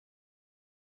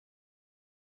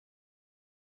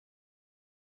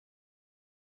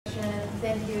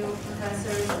thank you,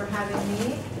 professors, for having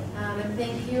me. And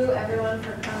thank you, everyone,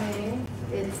 for coming.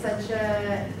 It's such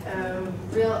a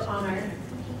real honor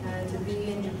to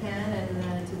be in Japan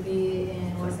and to be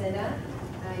in Waseda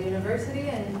University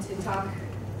and to talk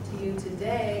to you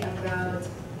today about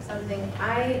something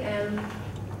I am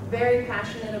very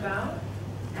passionate about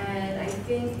and I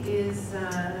think is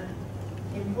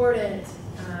important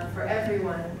for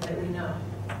everyone that we know,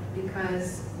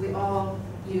 because we all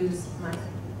use money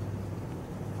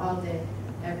all day,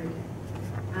 every day.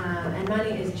 And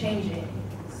money is changing.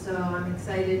 So I'm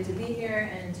excited to be here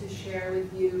and to share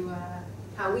with you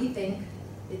how we think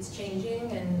it's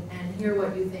changing and hear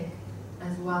what you think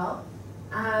as well.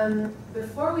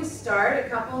 Before we start, a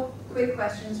couple quick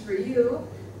questions for you.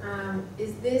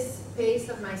 Is this pace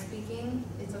of my speaking,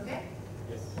 it's okay?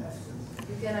 Yes.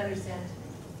 You can understand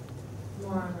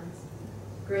more or less.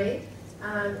 Great.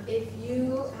 If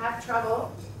you have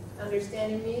trouble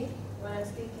understanding me when I'm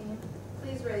speaking,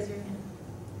 please raise your hand.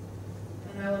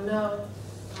 And I will know,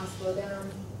 I'll slow down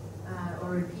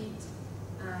or repeat.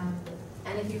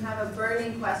 And if you have a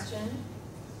burning question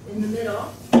in the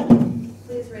middle,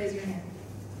 please raise your hand.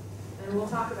 And we'll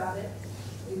talk about it.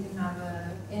 We can have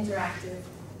an interactive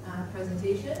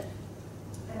presentation.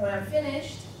 And when I'm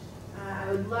finished,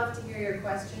 I would love to hear your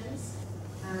questions.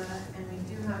 And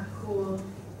we do have cool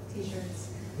t-shirts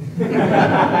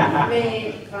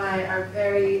made by our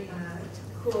very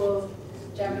cool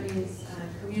Japanese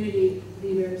community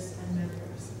leaders and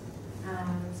members.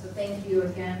 So thank you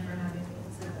again for having me.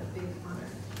 It's a big honor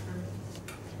for me.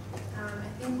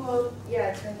 I think we'll,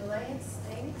 turn the lights.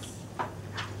 Thanks.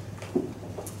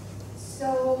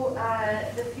 So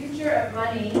the future of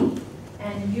money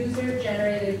and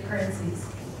user-generated currencies.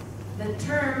 The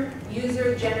term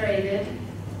user-generated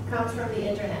comes from the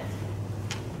internet.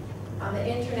 On the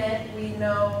internet, we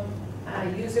know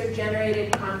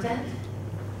user-generated content,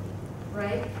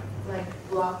 right? Like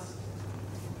blogs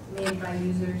made by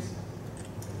users.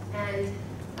 And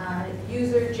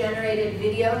user-generated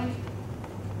video,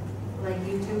 like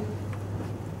YouTube,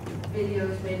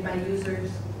 videos made by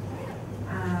users.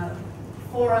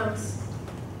 Forums,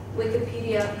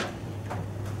 Wikipedia.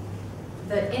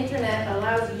 The internet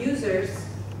allows users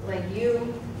like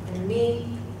you and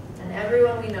me and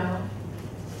everyone we know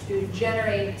to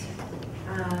generate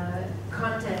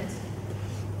content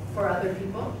for other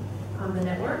people on the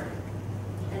network.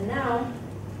 And now,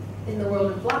 in the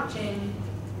world of blockchain,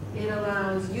 it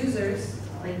allows users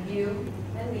like you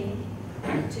and me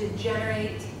to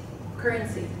generate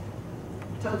currency,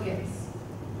 tokens,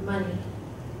 money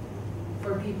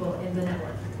for people in the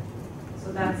network.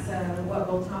 So that's what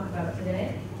we'll talk about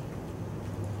today.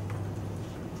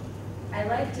 I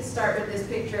like to start with this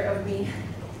picture of me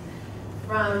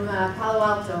from Palo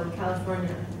Alto,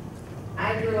 California.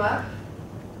 I grew up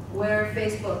where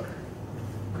Facebook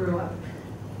grew up.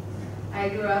 I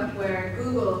grew up where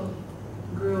Google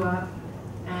grew up,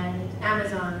 and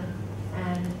Amazon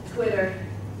and Twitter,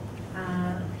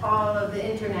 all of the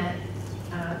internet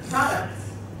products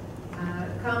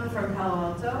come from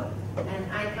Palo Alto,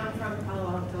 and I come from Palo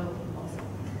Alto also.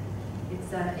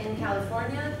 It's in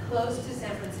California, close to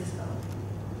San Francisco.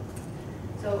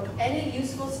 So any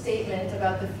useful statement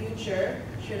about the future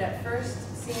should at first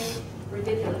seem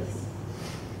ridiculous.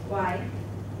 Why?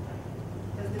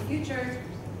 Because the future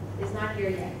is not here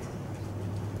yet.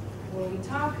 When we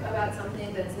talk about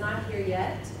something that's not here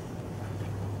yet,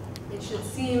 it should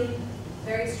seem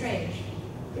very strange.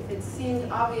 If it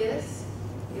seemed obvious,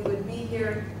 it would be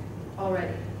here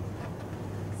already.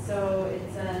 So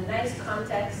it's a nice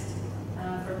context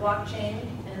for blockchain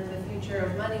and the future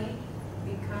of money,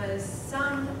 because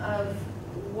some of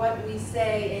what we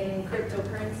say in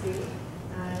cryptocurrency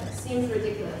seems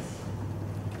ridiculous.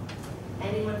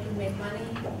 Anyone can make money.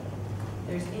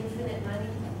 There's infinite money.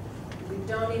 We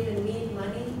don't even need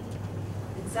money.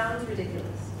 It sounds ridiculous.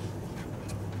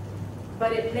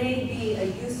 But it may be a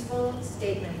useful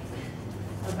statement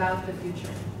about the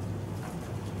future.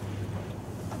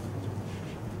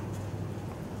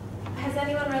 Has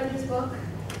anyone read this book,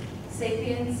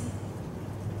 Sapiens,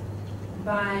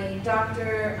 by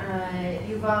Dr.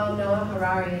 Yuval Noah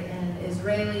Harari, an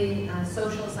Israeli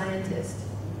social scientist,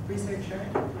 researcher?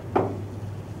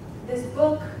 This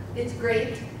book, it's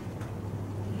great.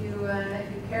 If you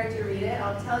care to read it,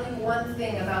 I'll tell you one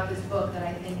thing about this book that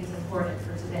I think is important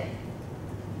for today.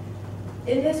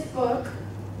 In this book,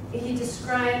 he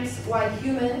describes why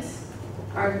humans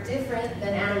are different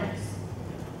than animals.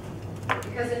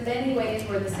 Because in many ways,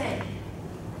 we're the same.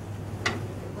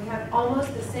 We have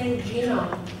almost the same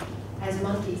genome as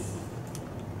monkeys.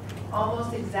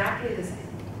 Almost exactly the same.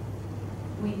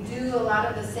 We do a lot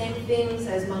of the same things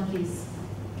as monkeys.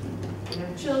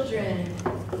 have children,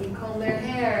 we comb their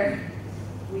hair,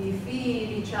 we feed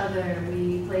each other,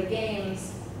 we play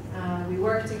games, we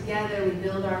work together, we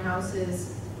build our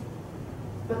houses.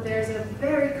 But there's a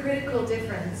very critical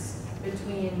difference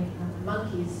between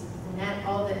monkeys and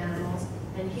all the animals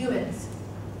and humans.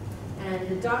 And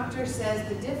the doctor says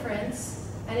the difference,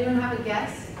 anyone have a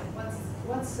guess?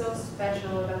 What's so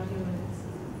special about humans?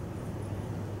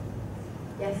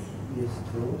 Yes? Use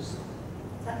tools.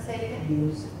 Say it again.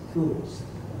 Use tools.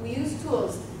 We use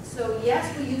tools. So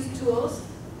yes, we use tools.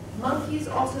 Monkeys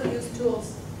also use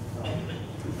tools.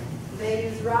 They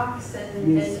use rocks and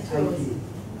tools.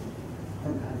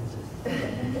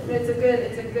 It's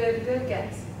a good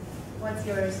guess. What's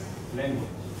yours? Language.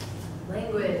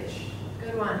 Language.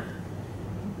 Good one.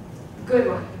 Good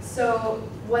one. So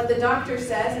what the doctor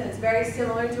says, and it's very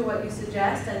similar to what you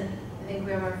suggest, and I think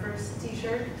we have our first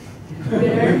t-shirt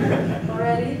winner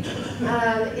already,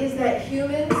 is that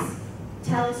humans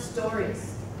tell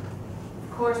stories.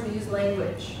 Of course, we use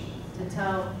language to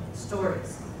tell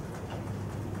stories.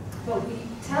 But we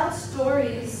tell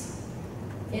stories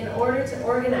in order to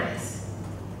organize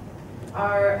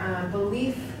our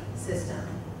belief system,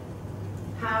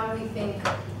 how we think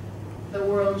the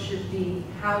world should be,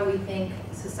 how we think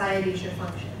society should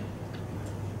function.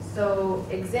 So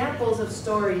examples of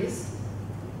stories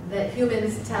that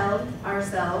humans tell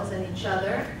ourselves and each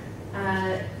other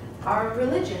are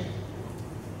religion.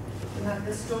 We have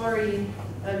the story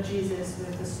of Jesus, we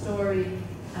have the story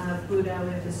of Buddha,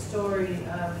 we have the story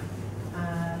of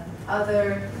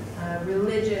other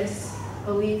religious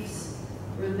beliefs,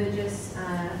 religious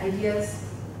ideas.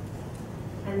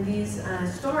 And these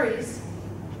stories,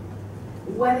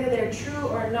 whether they're true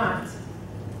or not,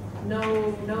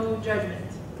 no judgment.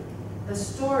 The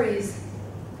stories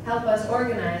help us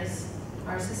organize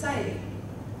our society.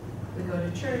 We go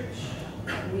to church,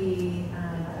 we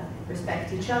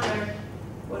respect each other,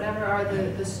 whatever are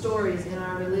the stories in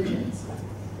our religions.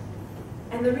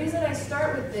 And the reason I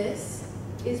start with this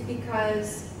is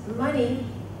because money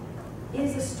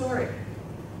is a story.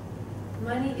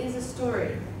 Money is a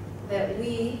story that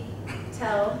we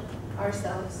tell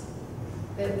ourselves,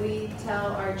 that we tell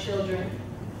our children,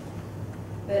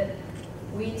 that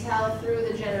we tell through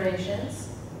the generations,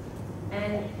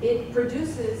 and it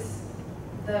produces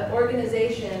the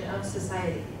organization of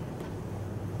society.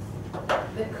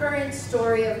 The current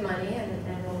story of money,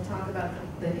 and we'll talk about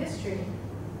the history,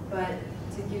 but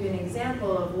to give you an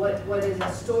example of what is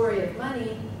a story of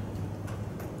money,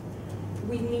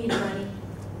 we need money.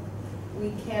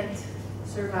 We can't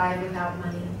survive without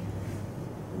money.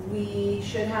 We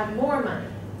should have more money.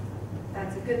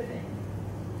 That's a good thing.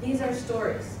 These are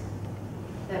stories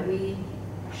that we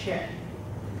share.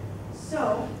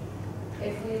 So,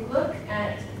 if we look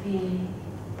at the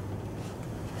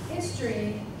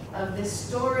history of this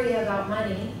story about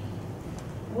money,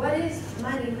 what is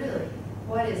money really?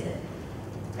 What is it?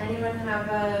 Anyone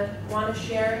want to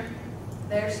share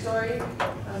their story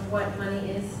of what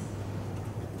money is?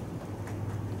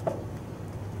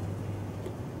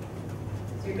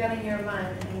 So you're going to hear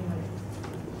mine anyway.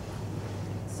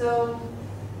 So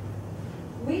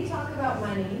we talk about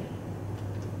money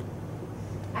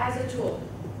as a tool,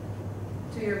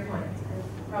 to your point.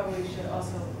 I probably should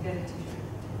also get a t-shirt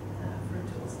for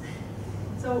tools.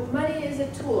 So money is a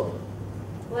tool.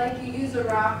 Like you use a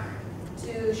rock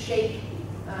to shape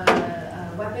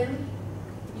a weapon,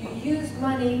 you use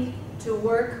money to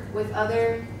work with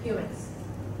other humans,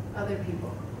 other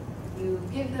people. You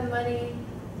give them money,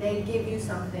 they give you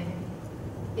something.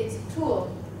 It's a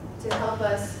tool to help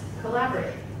us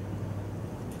collaborate.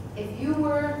 If you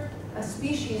were a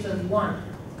species of one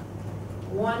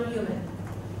human,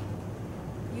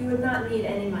 you would not need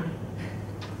any money.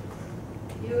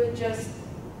 You would just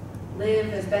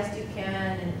live as best you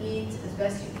can and eat as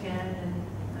best you can and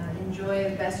enjoy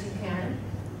as best you can.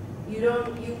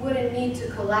 You wouldn't need to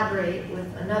collaborate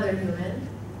with another human,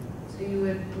 so you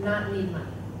would not need money.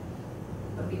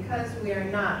 But because we are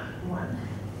not one,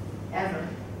 ever,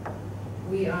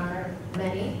 we are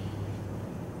many.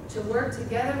 To work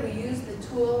together, we use the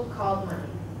tool called money.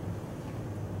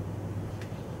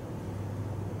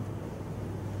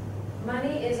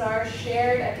 Money is our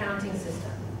shared accounting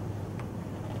system.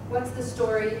 What's the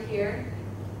story here?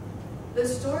 The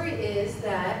story is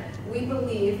that we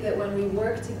believe that when we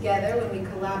work together, when we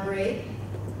collaborate,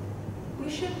 we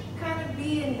should kind of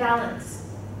be in balance.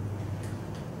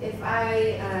 If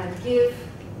I give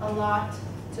a lot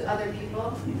to other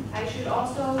people, I should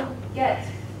also get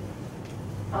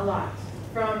a lot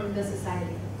from the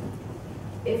society.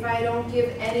 If I don't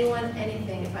give anyone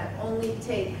anything, if I only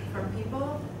take from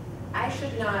people, I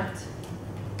should not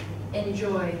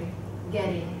enjoy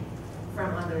getting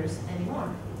from others anymore.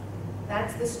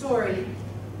 That's the story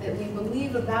that we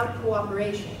believe about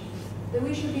cooperation, that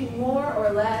we should be more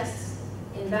or less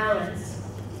in balance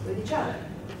with each other.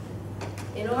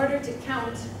 In order to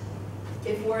count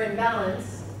if we're in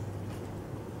balance,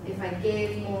 if I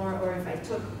gave more or if I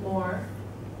took more,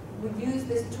 we use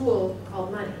this tool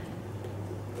called money.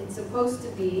 It's supposed to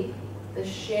be the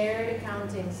shared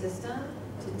accounting system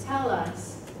to tell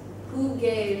us who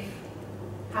gave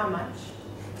how much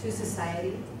to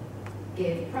society,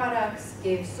 gave products,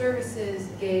 gave services,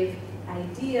 gave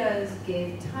ideas,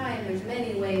 gave time. There's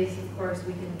many ways, of course,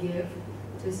 we can give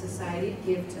to society,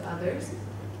 give to others.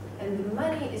 And the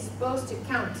money is supposed to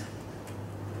count.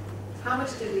 How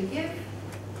much did we give?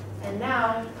 And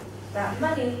now that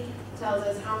money tells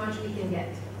us how much we can get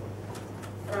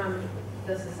from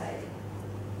the society.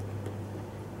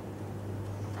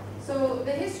 So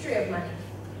the history of money.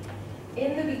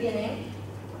 In the beginning,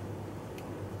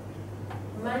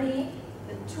 money,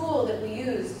 the tool that we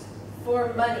used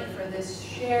for money, for this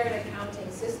shared accounting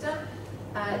system,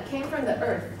 came from the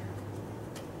earth.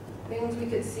 Things we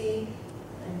could see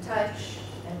and touch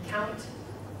and count.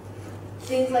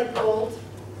 Things like gold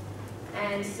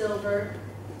and silver,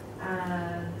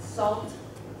 salt,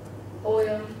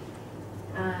 oil,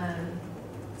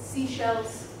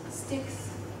 seashells, sticks,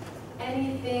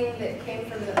 anything that came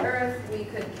from the earth, we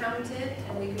could count it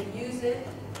and we could use it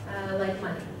like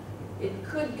money. It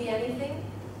could be anything,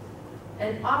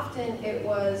 and often it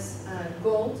was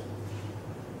gold,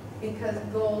 because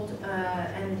gold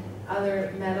and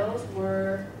other metals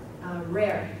were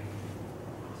rare.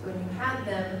 So when you had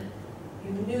them,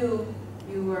 you knew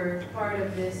you were part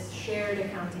of this shared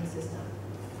accounting system.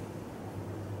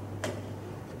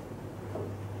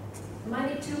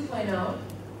 Money 2.0,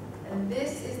 and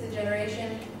this is the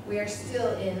generation we are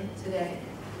still in today,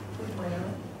 2.0.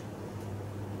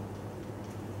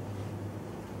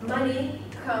 Money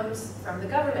comes from the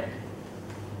government.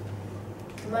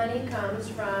 Money comes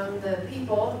from the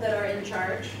people that are in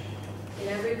charge in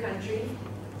every country.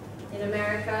 In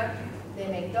America, they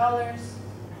make dollars.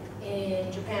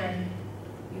 In Japan,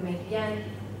 you make yen.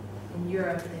 In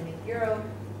Europe, they make euro.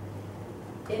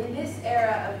 In this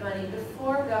era of money,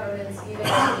 before governments even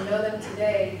know them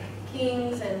today,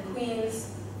 kings and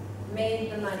queens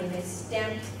made the money. They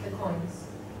stamped the coins.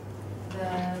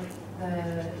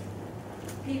 The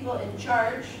people in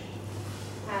charge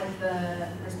had the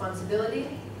responsibility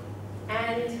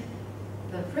and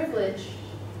the privilege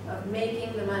of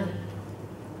making the money,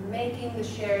 making the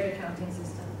shared accounting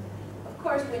system. Of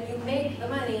course, when you make the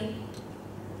money,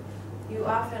 you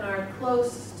often are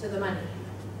close to the money.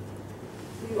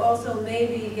 You also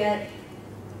maybe get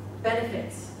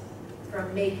benefits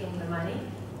from making the money,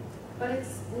 but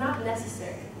it's not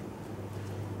necessary.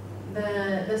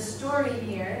 The story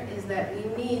here is that we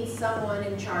need someone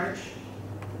in charge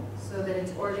so that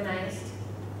it's organized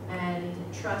and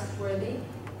trustworthy,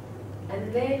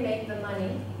 and they make the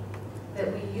money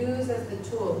that we use as the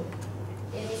tool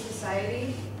in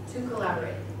society to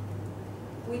collaborate.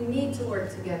 We need to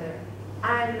work together.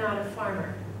 I'm not a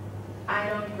farmer. I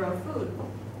don't grow food.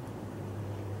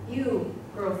 You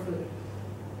grow food,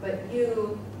 but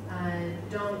you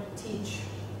don't teach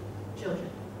children.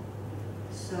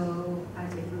 So I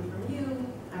take food from you,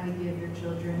 I give your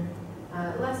children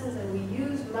lessons, and we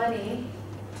use money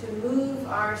to move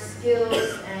our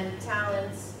skills and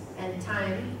talents and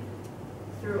time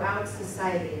throughout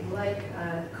society, like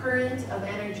a current of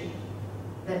energy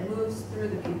that moves through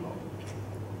the people.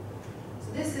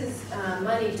 So this is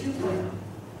Money 2.0.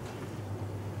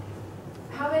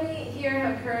 How many here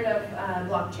have heard of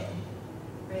blockchain?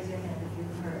 Raise your hand if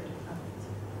you've heard of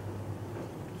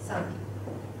it. Some.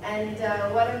 And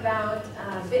what about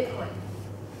Bitcoin?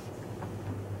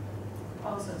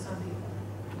 Also some people.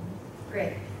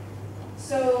 Great.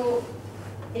 So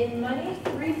in Money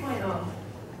 3.0,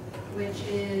 which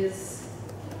is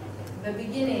the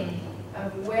beginning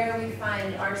of where we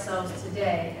find ourselves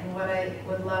today and what I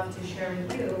would love to share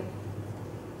with you,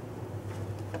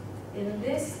 in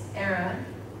this era,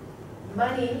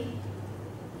 money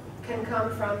can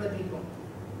come from the people.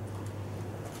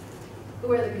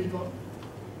 Who are the people?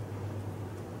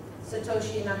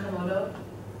 Satoshi Nakamoto,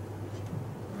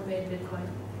 who made Bitcoin,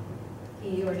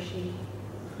 he or she.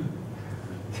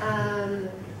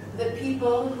 The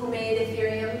people who made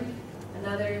Ethereum,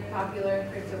 another popular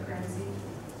cryptocurrency.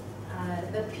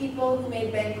 The people who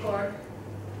made Bancor,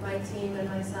 my team and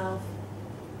myself.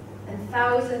 And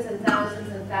thousands and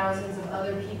thousands and thousands of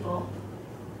other people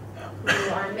who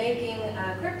are making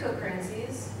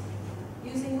cryptocurrencies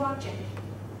using blockchain.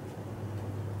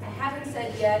 I haven't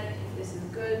said yet if this is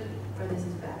good or this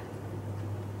is bad.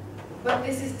 But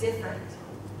this is different.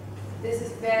 This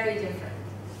is very different.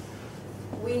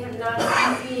 We have not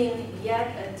seen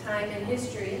yet a time in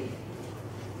history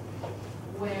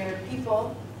where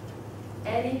people,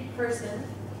 any person,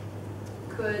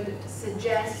 could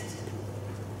suggest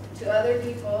to other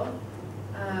people,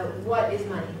 what is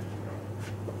money?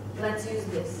 Let's use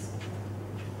this.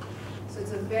 So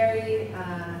it's a very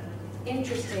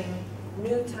interesting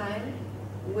new time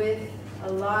with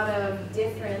a lot of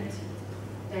different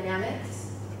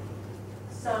dynamics.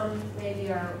 Some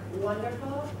maybe are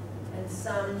wonderful and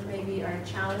some maybe are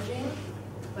challenging,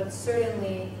 but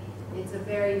certainly it's a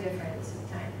very different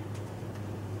time.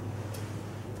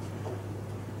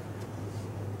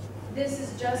 This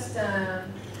is just a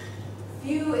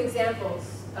few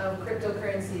examples of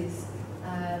cryptocurrencies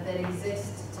that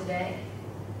exist today.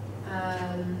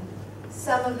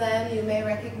 Some of them you may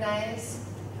recognize.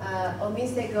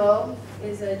 Omise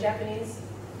is a Japanese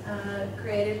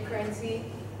created currency.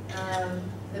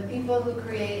 The people who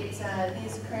create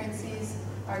these currencies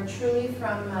are truly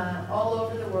from all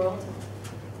over the world,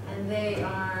 and they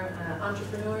are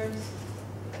entrepreneurs,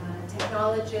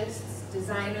 technologists,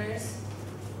 designers.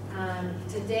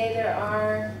 Today there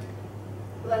are,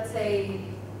 let's say,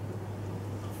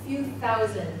 a few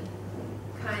thousand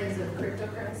kinds of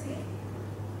cryptocurrency,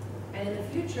 and in the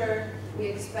future we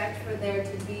expect for there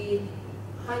to be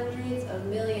hundreds of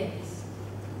millions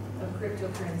of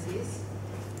cryptocurrencies,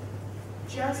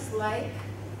 just like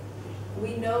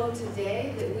we know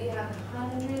today that we have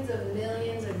hundreds of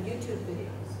millions of YouTube videos.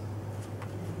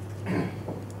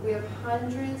 We have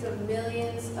hundreds of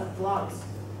millions of blogs.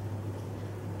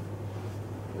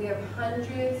 We have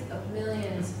hundreds of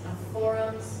millions of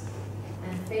forums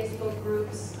and Facebook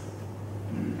groups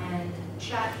and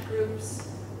chat groups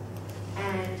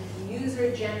and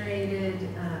user-generated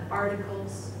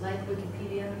articles like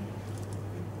Wikipedia.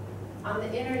 On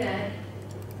the internet,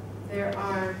 there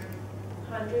are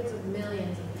hundreds of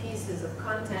millions of pieces of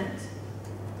content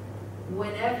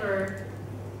whenever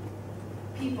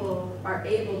people are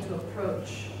able to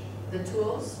approach the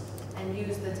tools and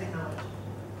use the technology.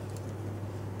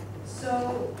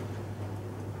 So,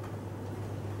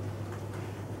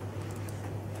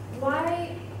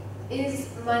 why is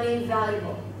money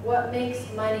valuable? What makes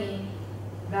money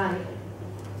valuable?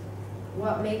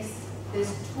 What makes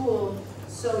this tool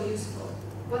so useful?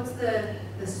 What's the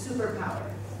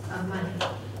superpower of money?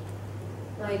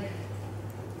 Like,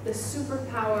 the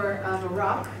superpower of a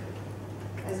rock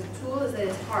as a tool is that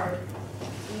it's hard.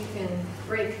 You can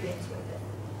break things with it.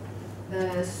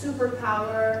 The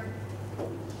superpower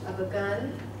of a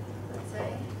gun, let's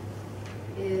say,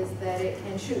 is that it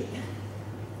can shoot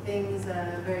things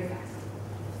very fast.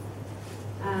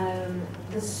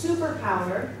 The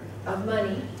superpower of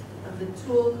money, of the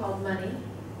tool called money,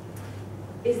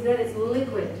 is that it's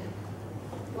liquid.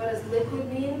 What does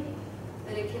liquid mean?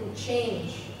 That it can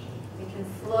change. It can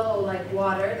flow like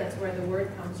water, that's where the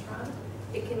word comes from.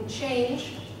 It can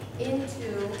change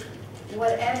into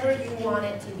whatever you want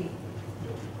it to be.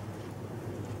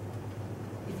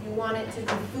 If you want it to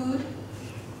be food,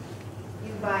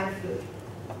 you buy food.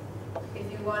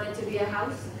 If you want it to be a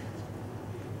house,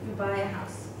 you buy a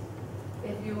house.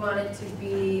 If you want it to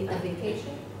be a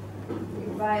vacation,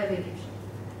 you buy a vacation.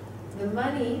 The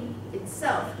money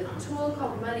itself, the tool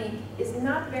called money, is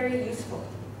not very useful.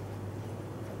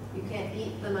 You can't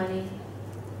eat the money.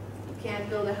 You can't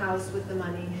build a house with the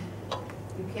money.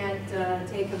 You can't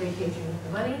take a vacation with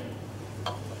the money.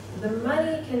 The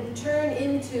money can turn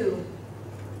into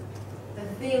the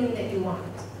thing that you want.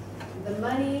 The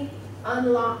money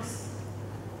unlocks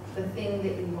the thing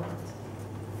that you want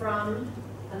from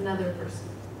another person.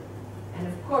 And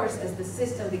of course, as the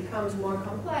system becomes more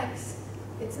complex,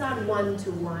 it's not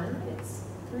one-to-one, it's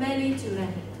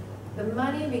many-to-many. The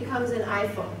money becomes an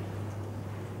iPhone.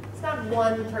 It's not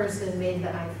one person made the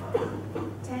iPhone.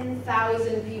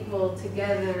 10,000 people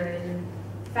together in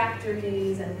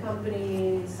factories and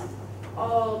companies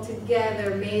all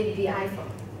together made the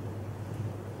iPhone.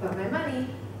 But my money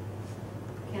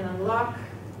can unlock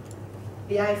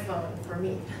the iPhone for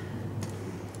me.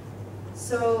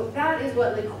 So that is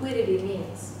what liquidity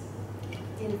means.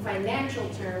 In financial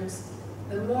terms,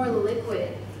 the more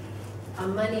liquid a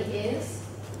money is,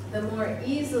 the more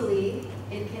easily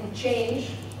it can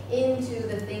change into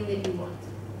the thing that you want.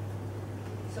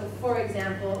 So for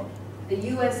example, the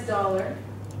US dollar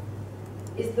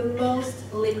is the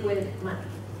most liquid money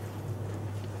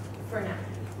for now.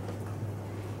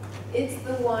 It's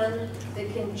the one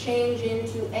that can change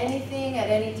into anything at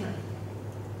any time.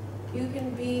 You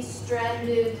can be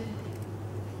stranded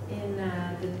in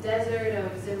the desert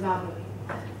of Zimbabwe.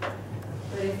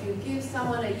 But if you give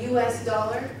someone a US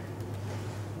dollar,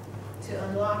 to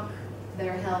unlock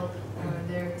their help or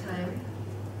their time,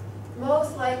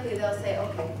 most likely they'll say,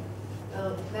 okay,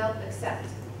 they'll accept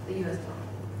the US dollar.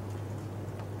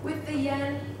 With the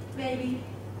yen, maybe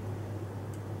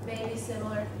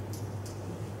similar.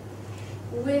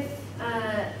 With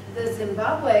the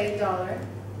Zimbabwe dollar,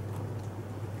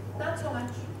 not so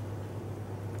much.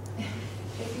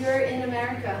 If you're in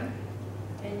America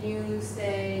and you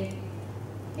say,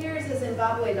 here's a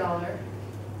Zimbabwe dollar,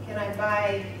 can I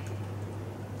buy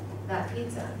that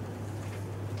pizza?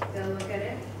 They'll look at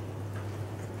it.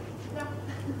 No.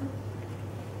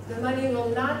 The money will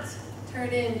not turn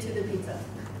into the pizza.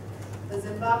 The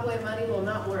Zimbabwe money will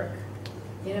not work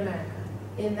in America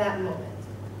in that moment.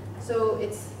 So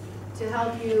it's to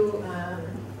help you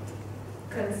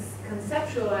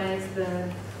conceptualize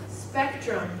the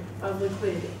spectrum of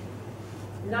liquidity.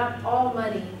 Not all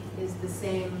money is the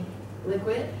same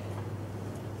liquid.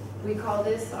 We call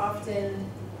this often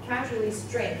casually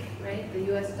strength, right?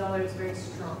 The US dollar is very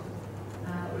strong,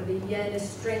 or the yen is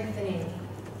strengthening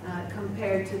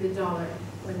compared to the dollar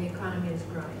when the economy is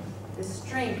growing. The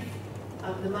strength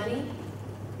of the money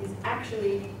is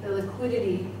actually the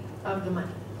liquidity of the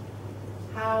money.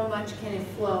 How much can it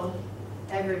flow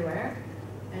everywhere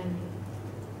and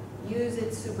use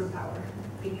its superpower,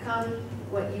 become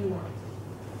what you want.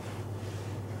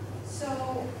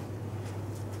 So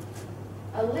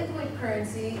a liquid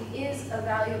currency is a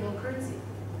valuable currency.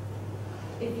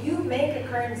 If you make a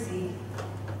currency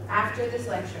after this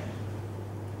lecture,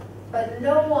 but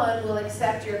no one will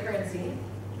accept your currency,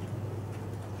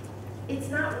 it's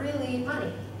not really money.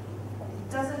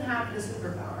 It doesn't have the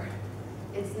superpower.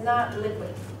 It's not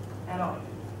liquid at all.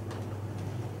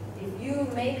 If you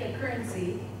make a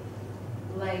currency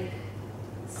like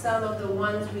some of the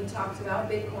ones we talked about,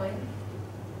 Bitcoin,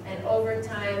 and over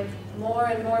time more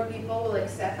and more people will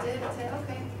accept it and say,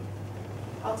 okay,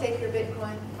 I'll take your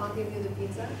Bitcoin, I'll give you the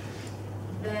pizza,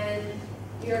 then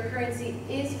your currency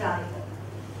is valuable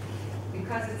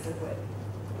because it's liquid.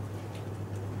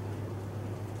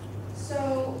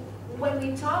 So when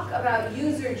we talk about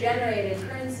user-generated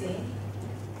currency,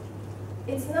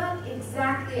 it's not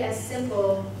exactly as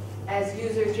simple as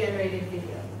user-generated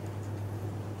video.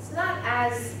 It's not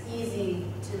as easy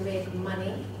to make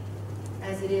money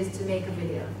as it is to make a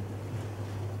video.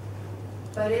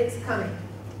 But it's coming.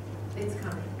 It's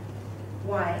coming.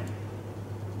 Why?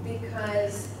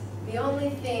 Because the only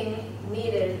thing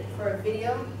needed for a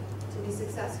video to be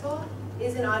successful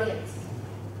is an audience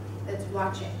that's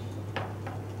watching.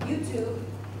 YouTube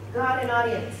got an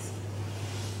audience.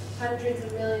 Hundreds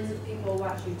of millions of people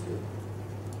watch YouTube.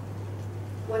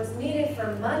 What's needed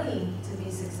for money to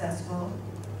be successful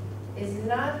is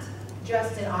not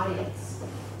just an audience.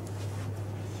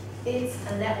 It's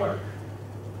a network.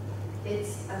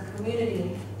 It's a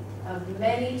community of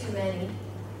many to many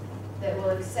that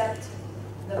will accept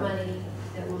the money,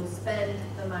 that will spend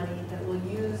the money, that will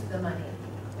use the money,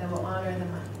 that will honor the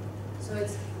money. So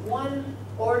it's one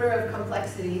order of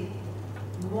complexity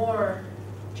more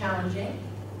challenging.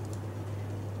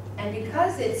 And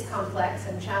because it's complex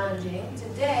and challenging,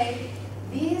 today,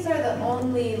 these are the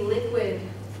only liquid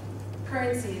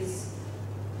currencies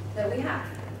that we have.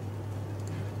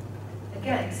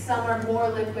 Again, some are more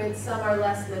liquid, some are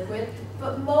less liquid,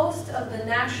 but most of the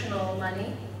national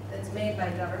money that's made by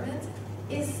governments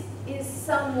is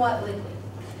somewhat liquid.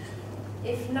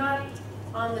 If not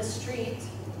on the street,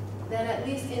 then at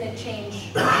least in a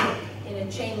change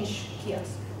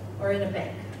kiosk or in a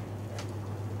bank.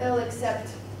 They'll accept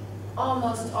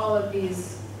almost all of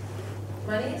these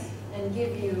monies and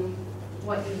give you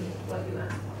what you need, what you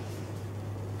ask for.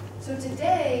 So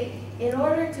today, in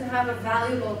order to have a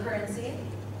valuable currency,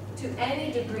 to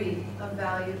any degree of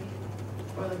value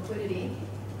or liquidity,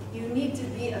 you need to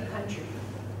be a country.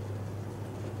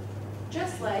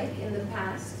 Just like in the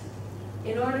past,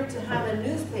 in order to have a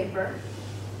newspaper,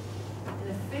 an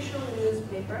official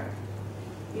newspaper,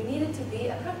 you needed to be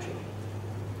a country,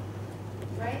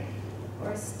 right?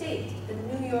 Or a state, the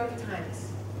New York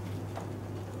Times,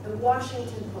 the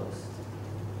Washington Post,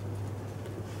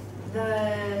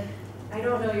 I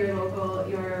don't know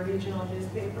your regional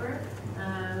newspaper,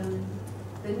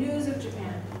 the News of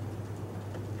Japan,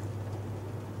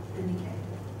 the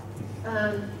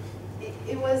Nikkei.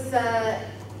 It was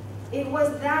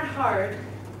that hard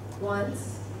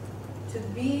once to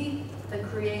be the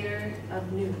creator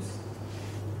of news.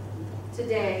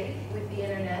 Today, with the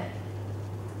internet,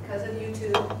 because of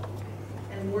YouTube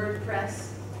and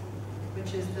WordPress,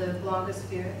 which is the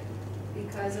blogosphere,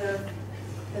 because of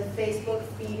the Facebook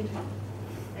feed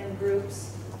and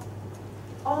groups,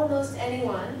 almost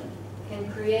anyone can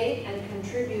create and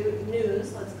contribute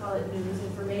news, let's call it news,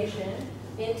 information,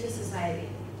 into society.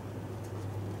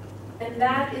 And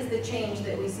that is the change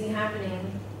that we see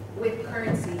happening with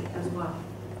currency as well.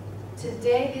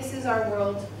 Today, this is our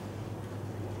world,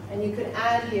 and you could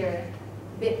add here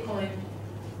Bitcoin.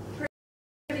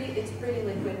 It's pretty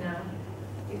liquid now.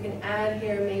 You can add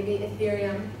here maybe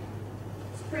Ethereum.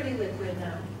 It's pretty liquid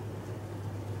now.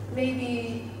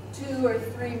 Maybe 2 or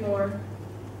 3 more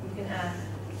you can add.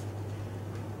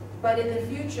 But in the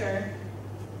future,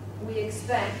 we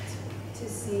expect to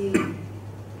see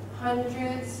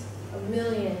hundreds of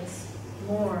millions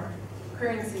more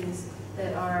currencies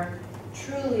that are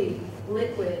truly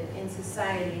liquid in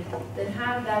society, that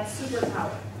have that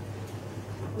superpower,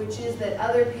 which is that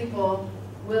other people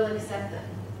will accept them,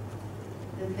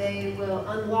 that they will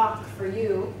unlock for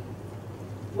you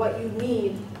what you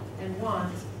need and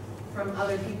want from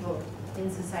other people in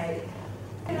society.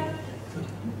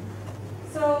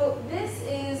 So this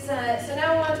is, so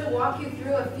now I want to walk you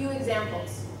through a few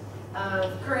examples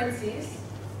of currencies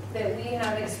that we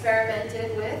have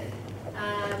experimented with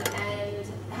and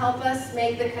help us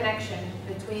make the connection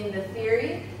between the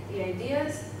theory, the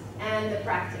ideas, and the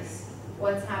practice,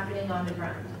 what's happening on the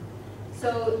ground.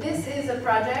 So this is a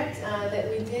project that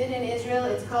we did in Israel.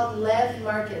 It's called Lev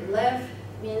Market. Lev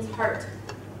means heart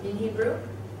in Hebrew.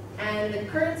 And the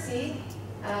currency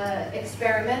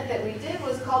experiment that we did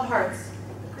was called hearts.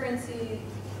 The currency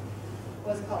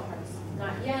was called hearts.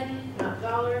 Not yen, not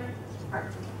dollar,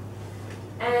 heart.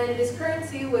 And this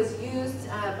currency was used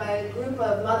by a group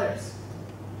of mothers,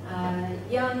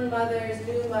 young mothers,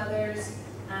 new mothers,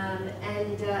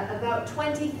 and about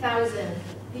 20,000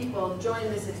 people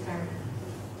joined this experiment.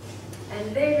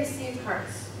 And they received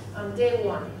hearts on day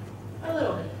 1, a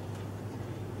little bit.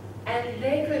 And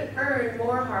they could earn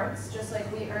more hearts, just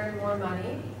like we earn more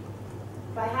money,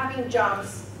 by having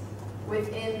jobs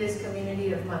within this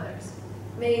community of mothers.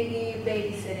 Maybe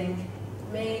babysitting,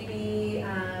 maybe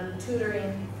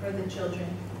tutoring for the children,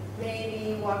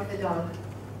 maybe walk the dog.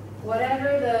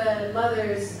 Whatever the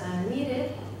mothers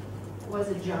needed was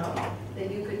a job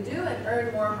that you could do and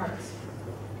earn more hearts.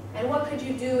 And what could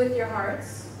you do with your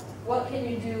hearts? What can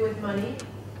you do with money?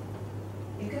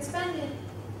 You can spend it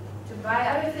to buy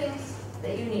other things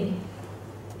that you need.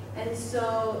 And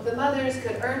so the mothers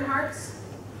could earn hearts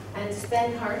and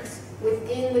spend hearts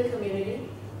within the community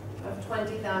of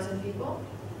 20,000 people.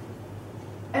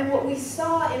 And what we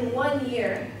saw in 1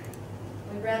 year,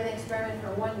 we ran the experiment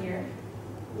for 1 year,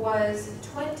 was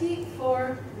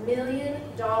 $24 million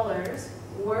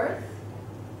worth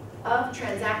of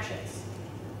transactions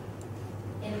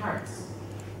in hearts.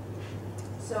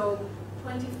 So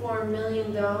 $24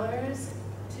 million,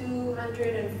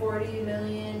 240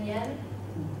 million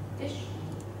yen-ish,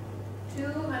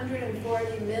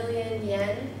 240 million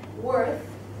yen worth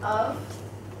of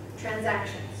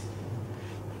transactions.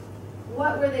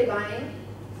 What were they buying?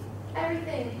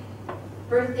 Everything.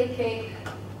 Birthday cake,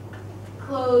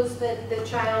 clothes that the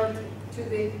child too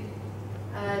big,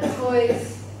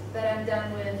 toys that I'm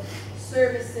done with,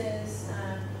 services,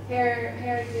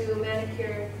 hairdo,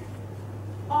 manicure,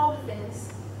 all the things.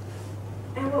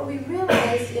 And what we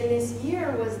realized in this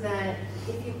year was that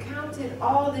if you counted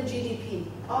all the GDP,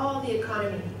 all the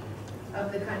economy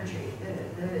of the country,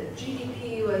 the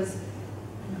GDP was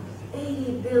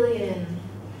 80 billion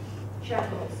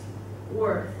shekels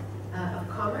worth of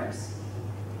commerce,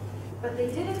 but they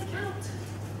didn't count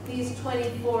these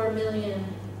 $24 million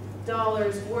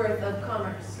worth of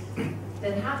commerce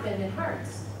that happened in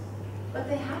hearts, but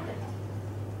they happened.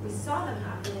 We saw them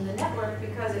happen in the network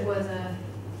because it was an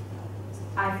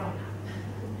iPhone app.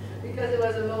 Because it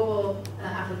was a mobile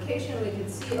application, we could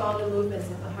see all the movements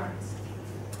of the hearts.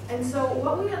 And so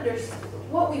what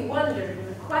we wondered, and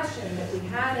the question that we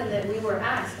had and that we were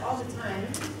asked all the time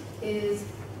is,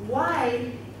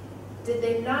 why did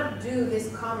they not do this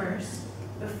commerce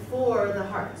before the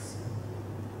hearts?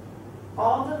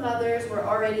 All the mothers were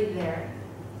already there.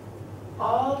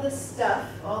 All the stuff,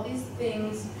 all these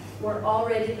things were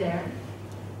already there.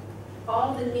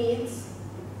 All the needs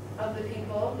of the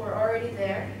people were already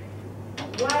there.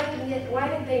 Why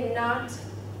did they not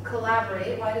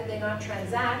collaborate? Why did they not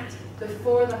transact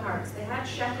before the hearts? They had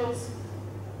shekels.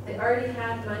 They already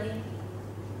had money.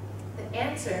 The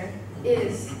answer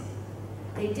is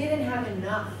they didn't have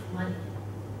enough money.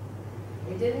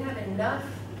 They didn't have enough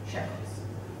shekels.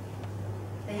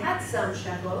 They had some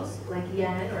shekels, like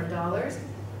yen or dollars,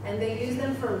 and they used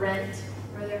them for rent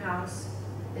for their house.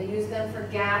 They used them for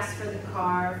gas for the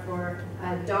car, for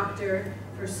a doctor,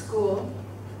 for school.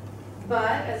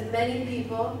 But as many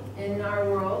people in our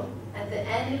world, at the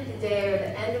end of the day or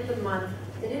the end of the month,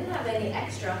 they didn't have any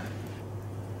extra.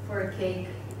 for a cake,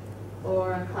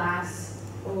 or a class,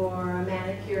 or a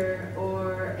manicure,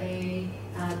 or a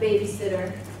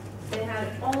babysitter. They had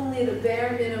only the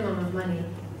bare minimum of money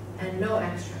and no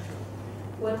extra.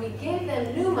 When we gave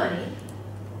them new money,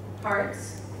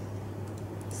 parts,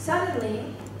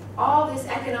 suddenly all this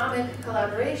economic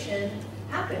collaboration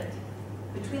happened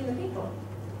between the people.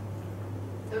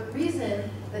 The reason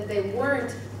that they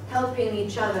weren't helping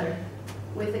each other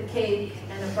with a cake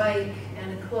and a bike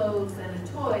and a clothes and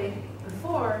a toy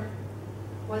before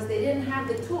was they didn't have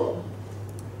the tool.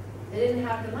 They didn't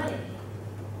have the money.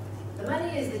 The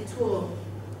money is the tool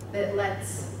that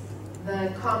lets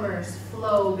the commerce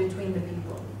flow between the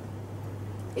people.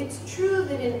 It's true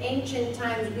that in ancient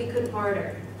times we could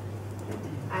barter.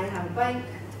 I have a bike,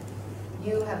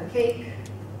 you have a cake,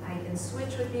 I can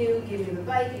switch with you, give you the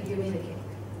bike, you give me the cake.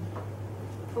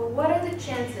 But what are the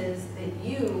chances that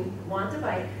you want a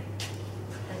bike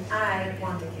and I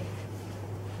want a cake?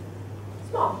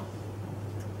 Small.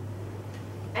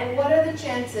 And what are the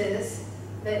chances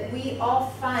that we all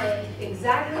find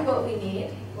exactly what we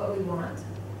need, what we want,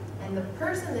 and the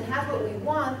person that has what we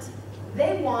want,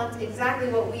 they want exactly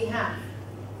what we have?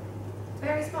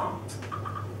 Very small.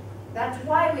 That's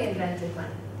why we invented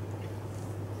money.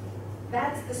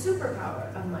 That's the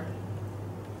superpower of money.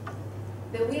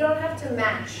 That we don't have to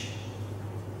match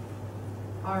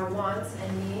our wants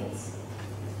and needs.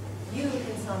 You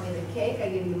can sell me the cake, I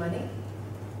give you money,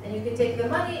 and you can take the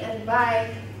money and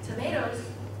buy tomatoes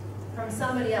from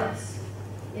somebody else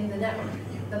in the network.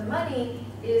 The money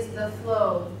is the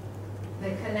flow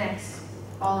that connects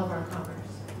all of our commerce.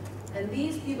 And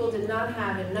these people did not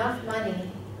have enough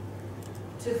money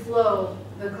to flow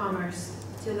the commerce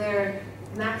to their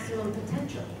maximum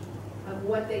potential of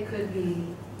what they could be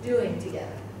doing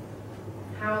together,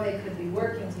 how they could be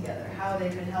working together, how they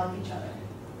could help each other.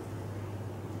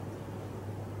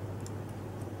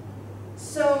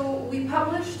 So we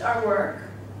published our work,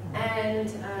 and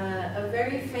a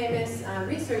very famous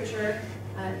researcher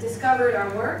discovered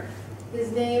our work.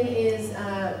 His name is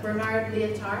Bernard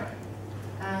Lietaert.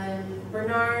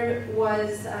 Bernard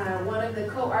was one of the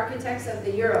co-architects of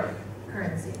the euro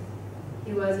currency.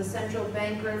 He was a central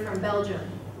banker from Belgium,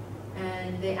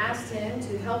 and they asked him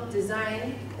to help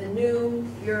design the new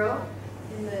euro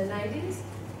in the 90s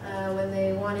when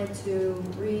they wanted to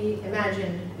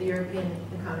reimagine the European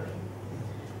economy.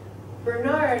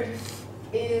 Bernard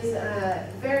is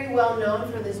very well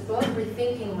known for this book,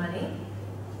 Rethinking Money,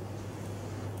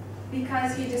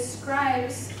 because he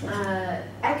describes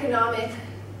economic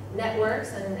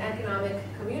networks and economic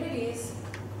communities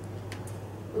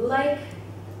like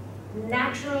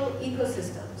natural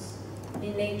ecosystems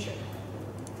in nature,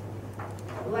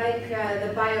 like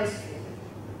the biosphere,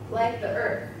 like the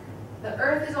earth. The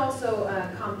earth is also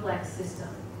a complex system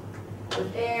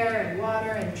with air and water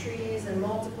and trees and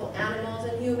multiple animals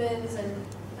and humans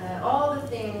and all the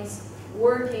things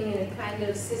working in a kind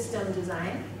of system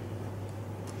design.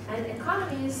 And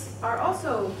economies are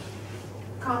also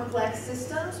complex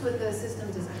systems with a system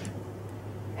design.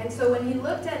 And so when he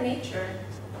looked at nature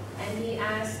and he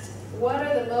asked, what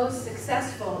are the most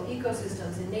successful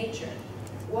ecosystems in nature?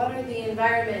 What are the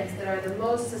environments that are the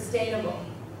most sustainable,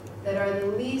 that are the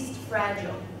least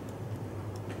fragile?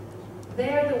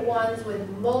 They're the ones with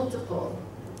multiple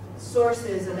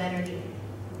sources of energy,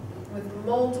 with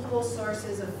multiple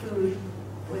sources of food,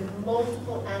 with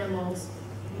multiple animals,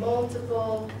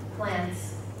 multiple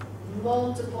plants,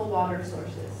 multiple water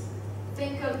sources.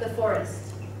 Think of the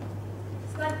forest.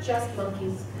 It's not just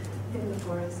monkeys in the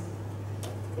forest.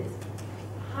 It's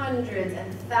hundreds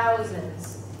and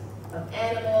thousands of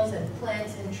animals and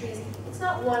plants and trees. It's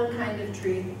not one kind of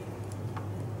tree.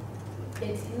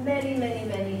 It's many, many,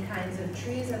 many kinds of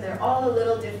trees, and they're all a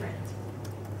little different.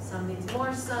 Some needs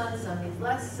more sun, some needs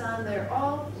less sun. They're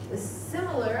all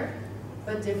similar,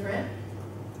 but different.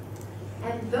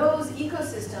 And those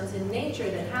ecosystems in nature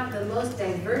that have the most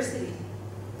diversity,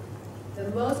 the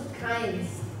most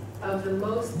kinds of the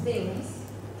most things,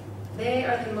 they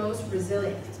are the most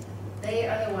resilient. They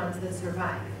are the ones that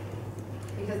survive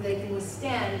because they can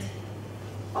withstand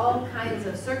all kinds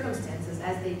of circumstances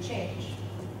as they change.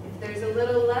 If there's a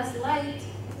little less light,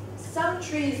 some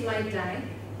trees might die,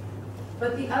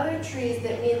 but the other trees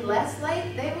that need less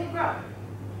light, they will grow.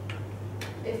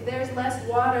 If there's less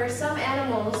water, some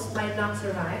animals might not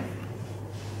survive,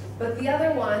 but the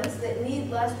other ones that need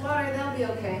less water, they'll be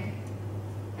okay.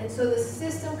 And so the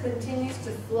system continues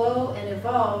to flow and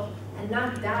evolve and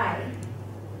not die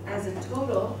as a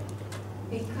total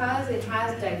because it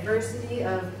has diversity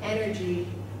of energy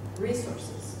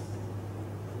resources.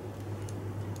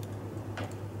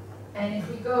 And if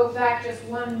we go back just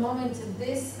one moment to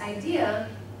this idea,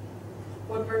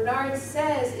 What Bernard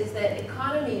says is that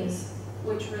economies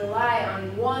which rely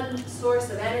on one source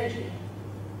of energy,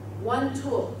 one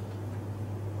tool,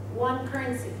 one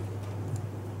currency,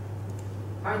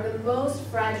 are the most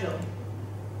fragile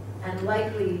and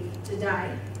likely to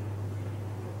die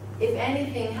if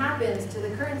anything happens to the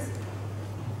currency.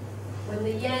 When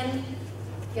the yen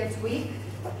gets weak,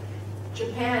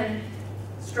 Japan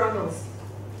struggles.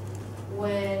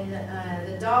 When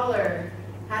the dollar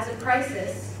has a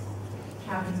crisis, which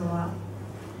happens a lot,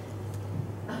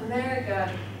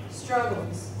 America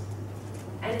struggles.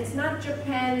 And it's not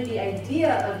Japan, the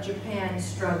idea of Japan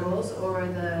struggles, or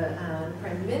the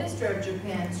Prime Minister of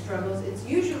Japan struggles. It's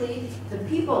usually the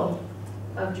people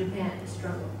of Japan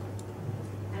struggle.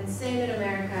 And same in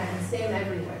America, and same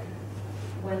everywhere.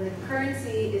 When the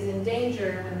currency is in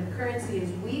danger, when the currency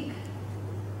is weak,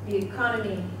 the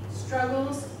economy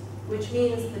struggles, which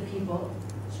means the people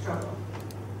struggle.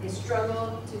 They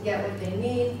struggle to get what they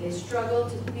need, they struggle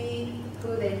to be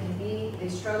who they can be, they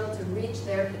struggle to reach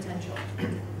their potential.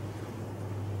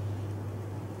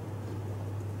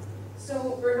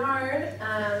 So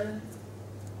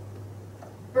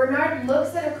Bernard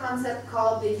looks at a concept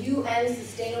called the UN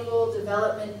Sustainable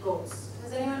Development Goals.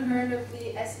 Has anyone heard of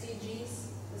the SDGs,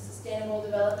 the Sustainable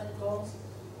Development Goals?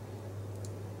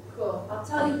 Cool. I'll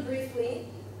tell you briefly.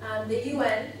 The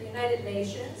UN, the United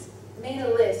Nations, made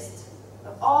a list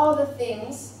of all the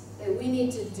things that we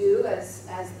need to do as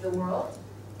the world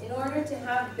in order to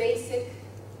have basic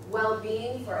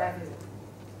well-being for everyone.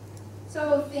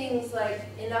 So things like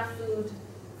enough food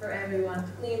for everyone,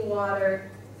 clean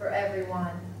water for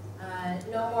everyone,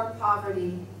 no more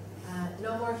poverty,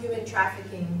 no more human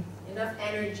trafficking, enough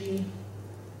energy,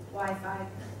 Wi-Fi,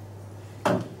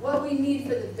 what we need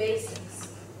for the basics.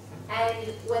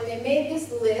 And when they made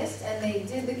this list and they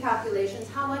did the calculations,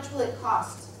 how much will it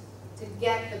cost to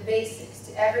get the basics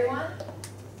to everyone?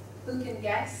 Who can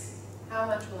guess? How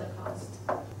much will it cost?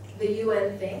 The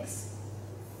UN thinks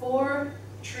 $4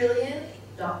 trillion.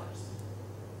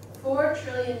 4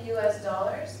 trillion US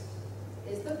dollars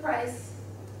is the price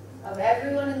of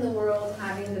everyone in the world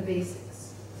having the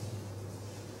basics.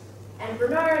 And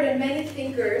Bernard and many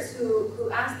thinkers who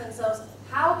ask themselves,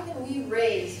 how can we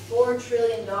raise $4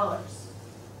 trillion?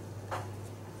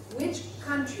 Which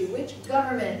country, which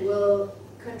government will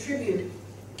contribute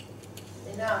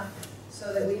enough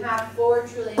so that we have $4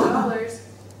 trillion?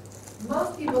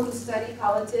 Most people who study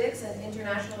politics and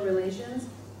international relations,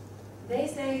 they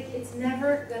say it's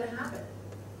never going to happen.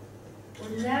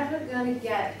 We're never going to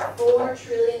get $4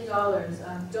 trillion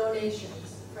of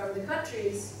donations from the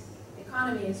countries,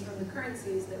 economies, from the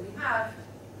currencies that we have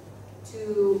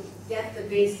to get the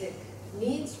basic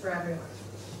needs for everyone.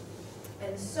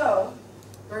 And so,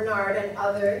 Bernard and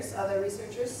other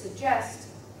researchers suggest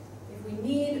if we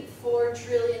need $4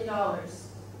 trillion,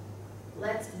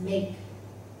 let's make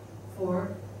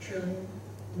 $4 trillion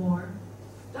more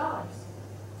dollars.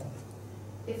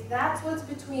 If that's what's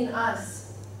between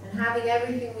us and having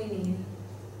everything we need,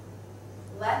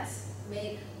 let's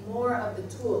make more of the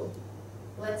tool.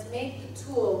 Let's make the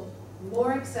tool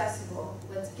more accessible.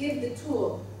 Let's give the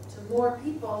tool to more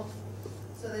people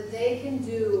so that they can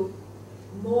do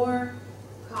more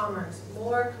commerce,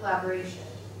 more collaboration,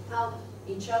 help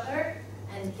each other,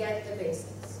 and get the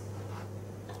basics.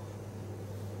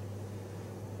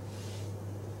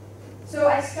 So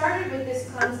I started with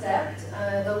this concept,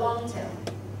 the long tail.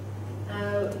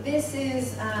 This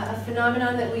is a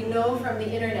phenomenon that we know from the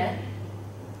internet,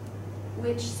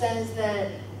 which says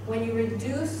that when you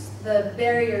reduce the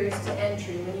barriers to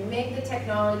entry, when you make the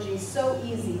technology so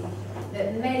easy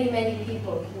that many, many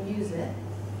people can use it.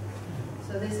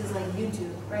 So this is like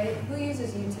YouTube, right? Who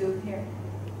uses YouTube here?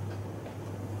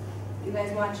 You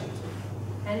guys watch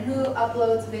YouTube. And who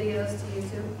uploads videos to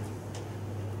YouTube?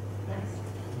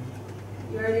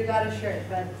 Nice. You already got a shirt,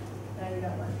 but now you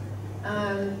got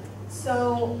one.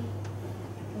 So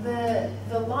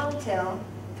the long tail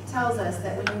tells us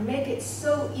that when you make it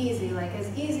so easy, like as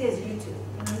easy as YouTube,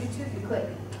 you know, YouTube you click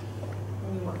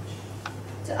and you watch.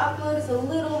 To upload is a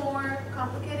little more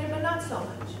complicated, but not so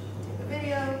much. You take a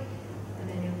video and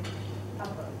then you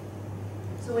upload.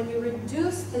 So when you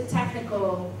reduce the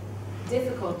technical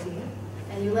difficulty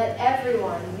and you let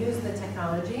everyone use the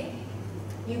technology,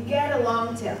 you get a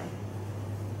long tail.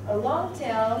 A long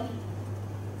tail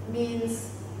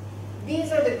means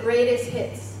these are the greatest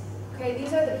hits. Okay,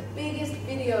 these are the biggest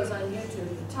videos on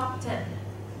YouTube, the top 10.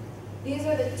 These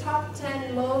are the top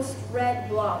 10 most read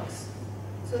blogs.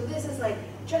 So this is like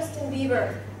Justin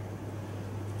Bieber,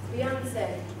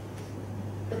 Beyonce,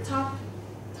 the top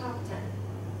 10.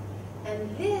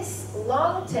 And this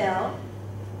long tail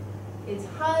It's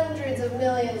hundreds of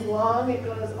millions long. It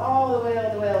goes all the way,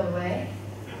 all the way, all the way.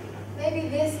 Maybe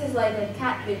this is like a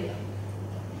cat video.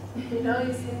 You know,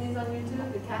 you've seen these on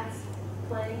YouTube, the cats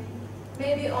playing.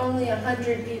 Maybe only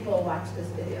 100 people watch this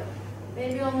video.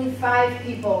 Maybe only 5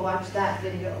 people watch that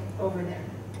video over there.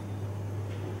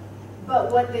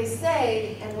 But what they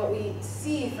say, and what we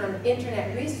see from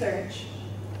internet research,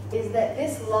 is that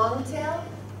this long tail,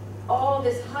 all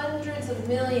this hundreds of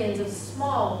millions of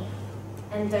small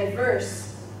and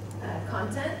diverse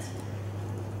content,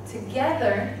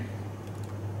 together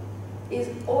is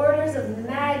orders of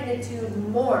magnitude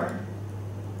more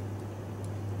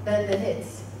than the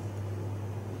hits.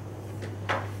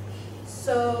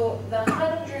 So the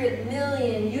 100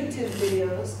 million YouTube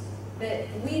videos that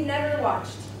we never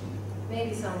watched,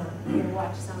 maybe someone here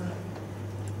watched some of them,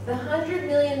 the 100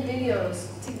 million videos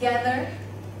together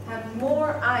have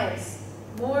more eyes,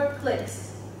 more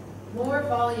clicks, more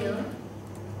volume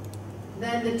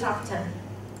than the top 10.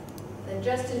 Than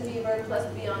Justin Bieber plus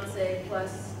Beyonce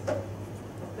plus,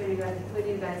 what do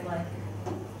you guys like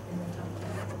in the top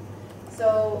 10?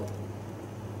 So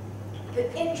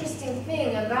the interesting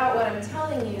thing about what I'm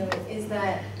telling you is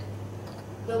that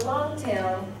the long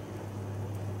tail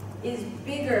is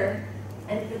bigger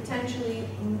and potentially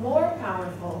more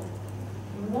powerful,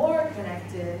 more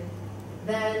connected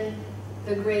than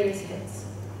the greatest hits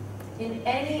in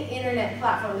any internet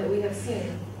platform that we have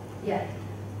seen yet.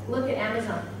 Look at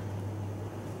Amazon.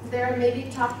 There are maybe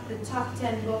the top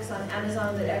 10 books on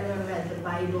Amazon that everyone read, the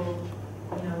Bible,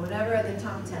 you know, whatever are the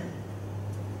top 10.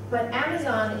 But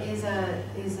Amazon is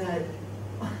a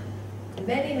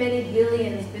many, many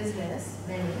billions business,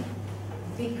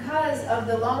 because of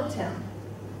the long tail.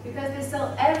 Because they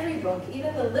sell every book,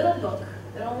 even the little book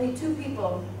that only 2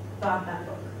 people bought that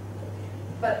book.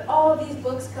 But all these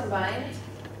books combined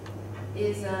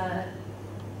is a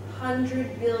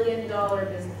 $100 billion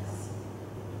business.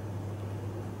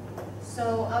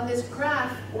 So on this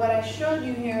graph, what I showed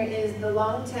you here is the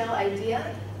long tail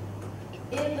idea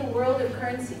in the world of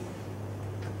currency.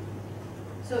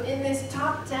 So in this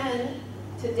top 10,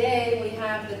 today we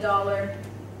have the dollar,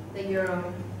 the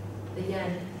euro, the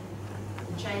yen,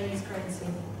 the Chinese currency,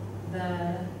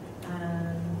 the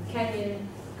Kenyan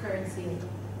currency.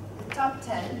 The top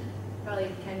 10, probably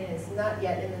Kenya is not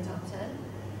yet in the top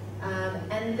 10.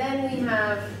 And then we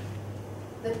have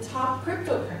the top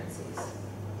cryptocurrencies,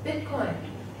 Bitcoin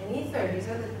and Ether. These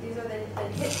are the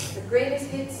hits, the greatest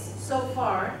hits so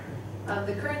far of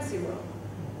the currency world.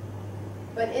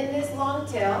 But in this long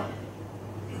tail,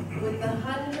 with the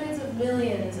hundreds of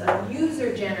millions of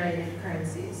user-generated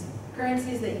currencies,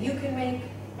 currencies that you can make,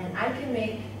 and I can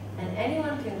make, and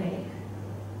anyone can make,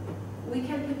 we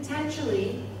can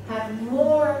potentially have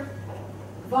more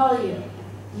volume,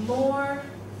 more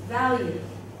value,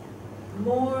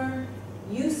 more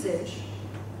usage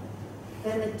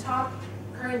than the top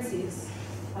currencies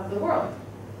of the world,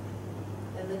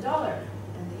 than the dollar,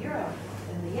 and the euro,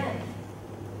 and the yen.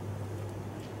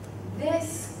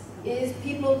 This is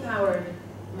people-powered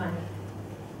money.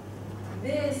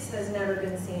 This has never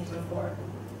been seen before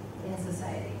in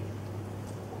society.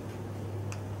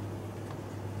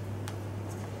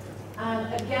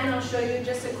 Again, I'll show you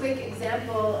just a quick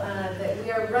example that we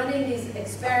are running these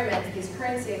experiments, these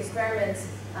currency experiments,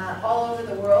 all over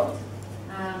the world.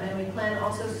 And we plan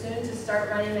also soon to start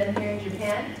running them here in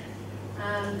Japan.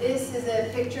 This is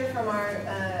a picture from our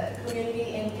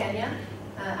community in Kenya,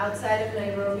 outside of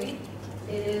Nairobi.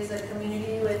 It is a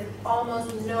community with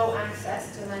almost no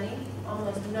access to money,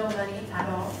 almost no money at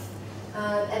all.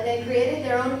 And they created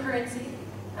their own currency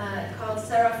called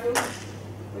sarafu,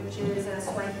 which is a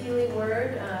Swahili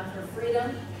word for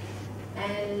freedom.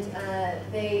 And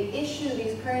they issue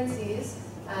these currencies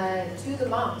to the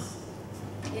moms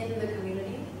in the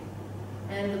community.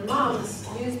 And the moms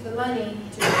use the money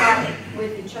to shop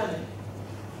with each other.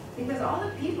 Because all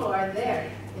the people are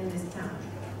there in this town.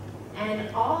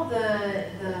 And all the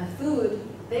food,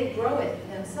 they grow it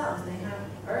themselves. They have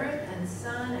earth and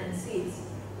sun and seeds.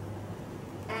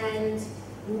 And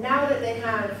now that they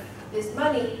have this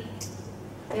money,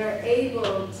 they're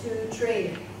able to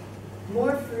trade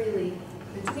more freely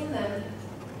between them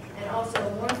and also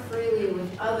more freely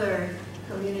with other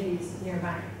communities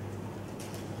nearby.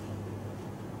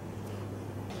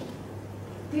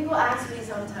 People ask me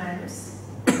sometimes,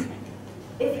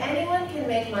 if anyone can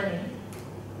make money,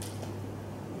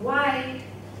 why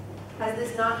has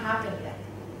this not happened yet?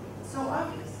 It's so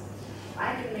obvious.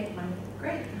 I can make money,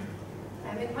 great.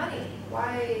 I make money,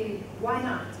 why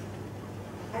not?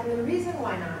 And the reason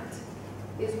why not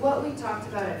is what we talked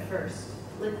about at first,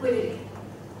 liquidity.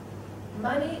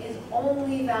 money is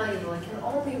only valuable, it can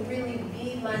only really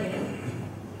be money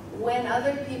when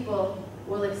other people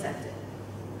will accept it.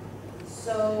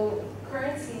 So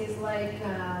currency is like,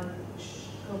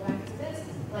 go back to this,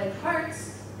 like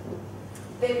hearts.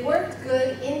 They worked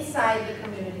good inside the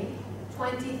community,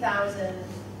 20,000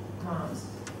 moms.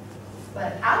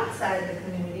 But outside the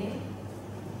community,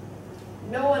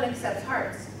 no one accepts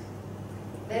hearts.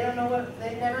 They don't know what,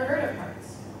 they've never heard of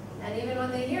hearts. And even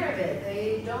when they hear of it,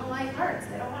 they don't like hearts.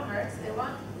 They don't want hearts, they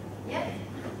want yen,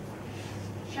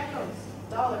 shekels,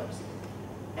 dollars.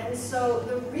 And so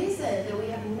the reason that we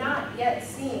have not yet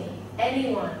seen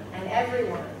anyone and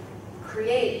everyone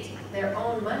create their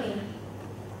own money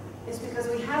is because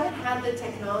we haven't had the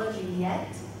technology yet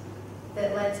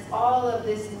that lets all of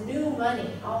this new money,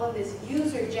 all of this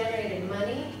user-generated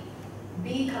money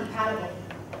be compatible,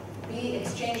 be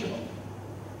exchangeable,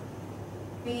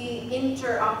 be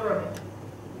interoperable,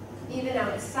 even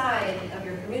outside of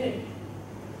your community.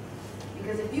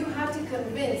 Because if you have to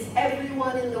convince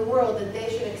everyone in the world that they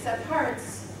should accept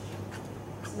hearts,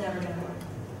 it's never going to work.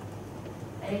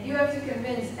 And if you have to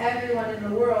convince everyone in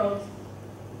the world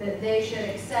that they should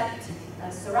accept a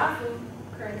sarafu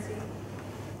currency,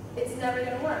 it's never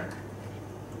going to work.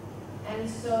 And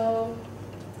so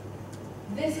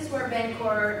this is where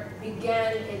Bancor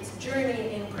began its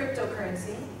journey in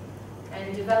cryptocurrency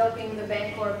and developing the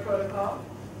Bancor Protocol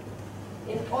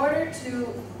in order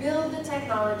to build the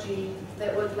technology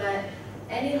that would let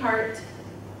any heart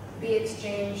be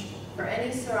exchanged for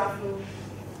any sarafu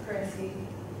currency,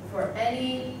 for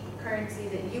any currency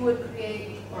that you would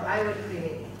create or I would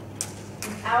create,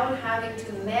 without having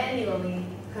to manually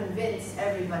convince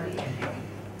everybody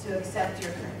to accept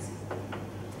your currency.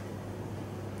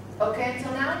 Okay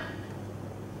until now?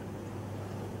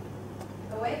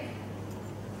 Awake?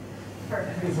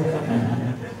 Perfect.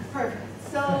 Perfect.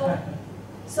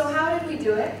 So how did we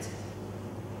do it?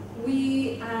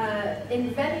 We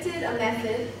invented a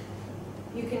method,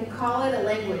 you can call it a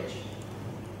language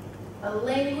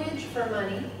for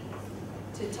money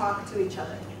to talk to each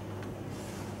other.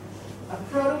 A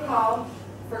protocol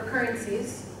for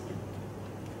currencies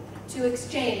to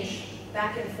exchange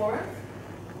back and forth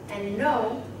and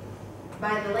know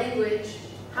by the language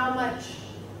how much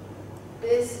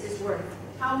this is worth.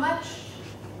 How much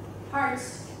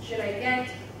hearts should I get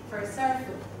for a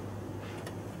sarafu?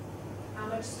 How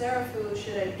much sarafu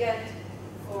should I get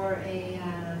for a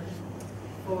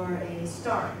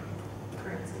star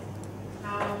currency?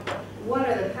 What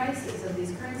are the prices of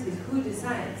these currencies? Who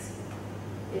decides?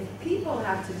 If people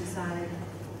have to decide,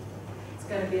 it's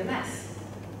going to be a mess,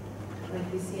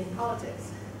 like we see in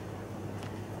politics.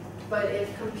 But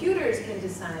if computers can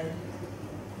decide,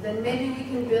 then maybe we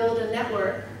can build a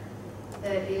network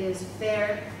that is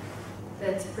fair,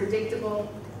 that's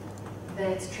predictable,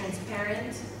 that's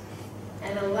transparent,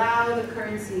 and allow the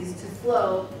currencies to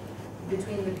flow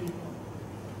between the people.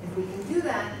 If we can do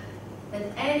that,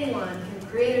 then anyone can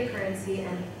create a currency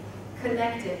and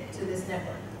connect it to this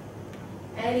network.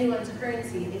 Anyone's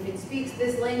currency, if it speaks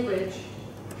this language,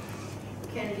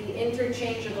 can be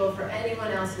interchangeable for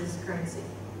anyone else's currency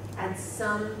at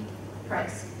some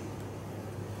price.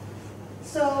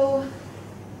 So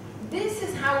this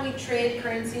is how we trade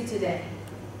currency today.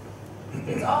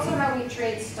 It's also how we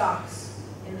trade stocks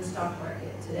in the stock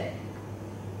market today.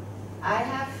 I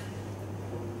have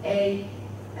A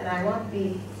and I want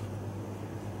B.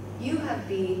 You have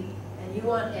B and you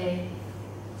want A,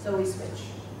 so we switch.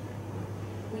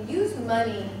 We use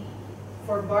money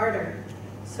for barter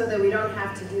so that we don't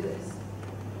have to do this.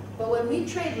 But when we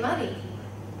trade money,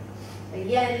 a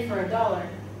yen for a dollar,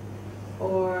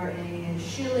 or a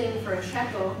shilling for a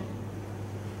shekel,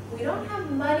 we don't have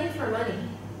money for money.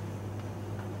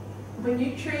 When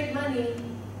you trade money,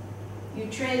 you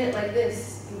trade it like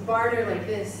this, you barter like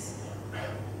this,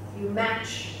 you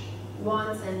match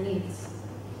wants and needs.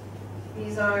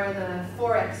 These are the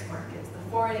forex markets, the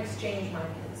foreign exchange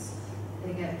markets.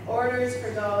 They get orders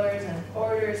for dollars and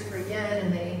orders for yen,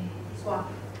 and they swap.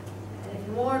 And if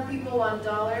more people want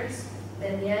dollars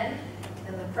than yen,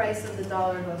 then the price of the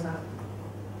dollar goes up.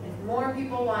 If more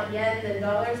people want yen than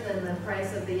dollars, then the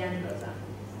price of the yen goes up.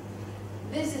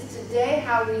 This is today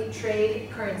how we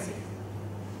trade currency.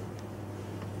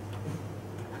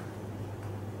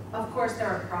 Of course, there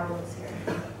are problems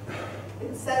here.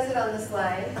 It says it on the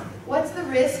slide. What's the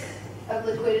risk of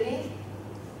liquidity?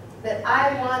 That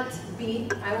I want B,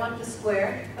 I want the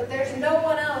square, but there's no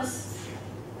one else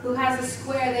who has a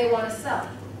square they want to sell.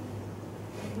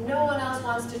 If no one else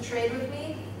wants to trade with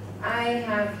me, I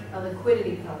have a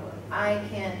liquidity problem. I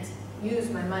can't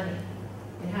use my money.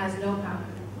 It has no power.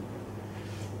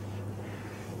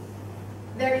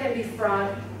 there can be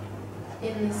fraud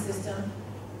in the system.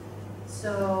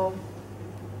 So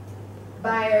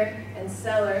buyer and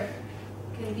seller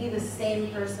can be the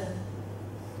same person,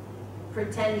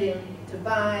 pretending to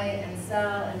buy and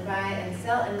sell and buy and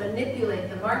sell and manipulate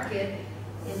the market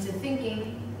into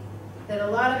thinking that a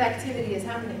lot of activity is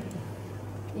happening,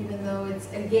 even though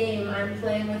it's a game I'm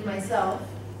playing with myself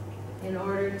in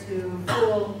order to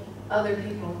fool other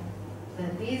people.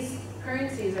 That these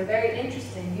currencies are very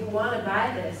interesting. You want to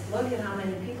buy this. Look at how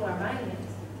many people are buying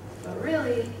this. But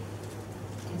really,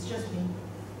 it's just me.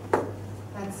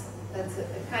 That's a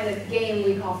kind of game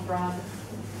we call fraud,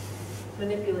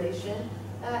 manipulation.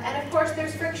 And of course,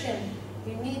 there's friction.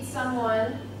 You need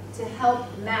someone to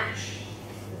help match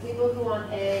the people who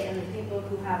want A and the people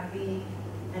who have B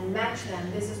and match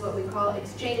them. This is what we call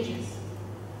exchanges.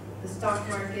 The stock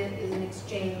market is an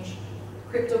exchange.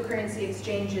 Cryptocurrency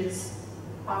exchanges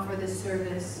offer this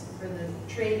service for the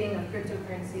trading of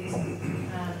cryptocurrencies.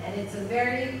 And it's a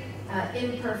very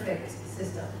imperfect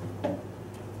system.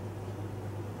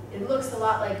 It looks a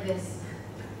lot like this.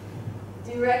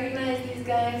 Do you recognize these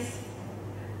guys?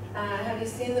 Have you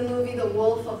seen the movie The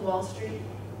Wolf of Wall Street?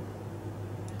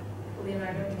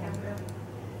 Leonardo DiCaprio.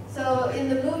 So in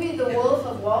the movie The Wolf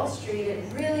of Wall Street,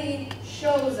 it really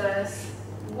shows us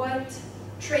what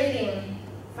trading,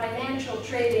 financial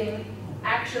trading,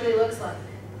 actually looks like.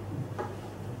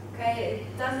 Okay,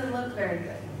 it doesn't look very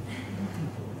good.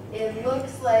 It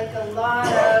looks like a lot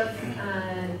of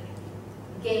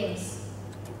games,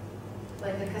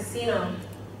 like a casino,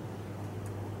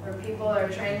 where people are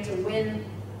trying to win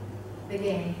the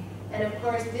game. And of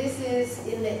course, this is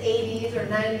in the 80s or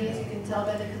 90s, you can tell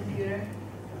by the computer.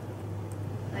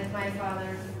 Like my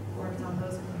father worked on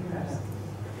those computers.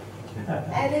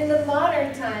 And in the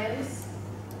modern times,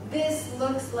 this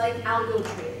looks like algo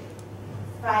trading.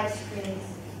 5 screens,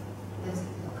 there's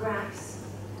graphs.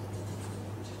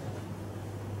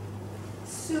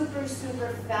 Super, super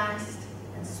fast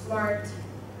and smart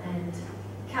and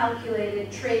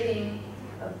calculated trading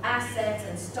of assets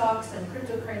and stocks and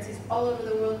cryptocurrencies all over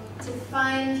the world to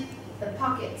find the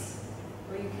pockets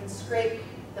where you can scrape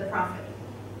the profit.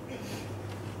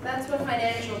 That's what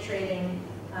financial trading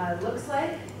looks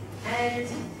like, and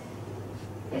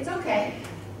it's okay,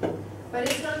 but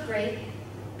it's not great.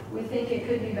 We think it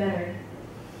could be better.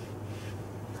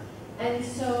 And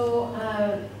so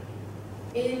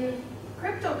in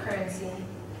cryptocurrency,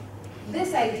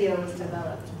 this idea was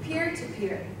developed,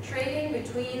 peer-to-peer, trading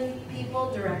between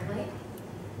people directly.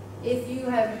 If you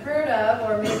have heard of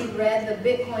or maybe read the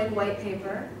Bitcoin white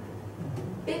paper,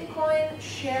 Bitcoin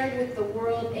shared with the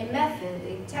world a method,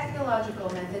 a technological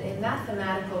method, a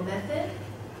mathematical method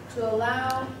to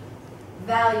allow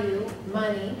value,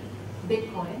 money,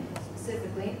 Bitcoin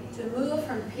specifically, to move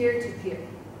from peer-to-peer.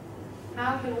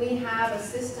 How can we have a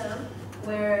system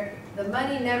where the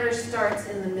money never starts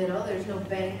in the middle? There's no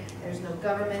bank, there's no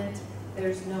government,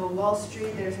 there's no Wall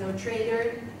Street, there's no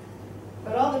trader,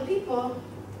 but all the people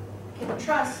can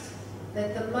trust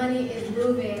that the money is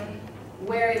moving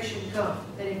where it should go.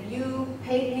 That if you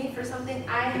paid me for something,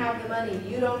 I have the money.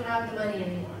 You don't have the money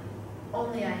anymore.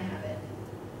 Only I have it.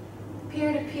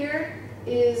 Peer-to-peer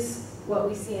is what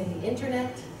we see in the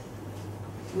internet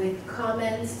with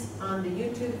comments on the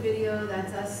YouTube video.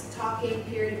 That's us talking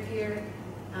peer-to-peer.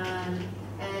 And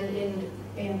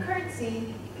in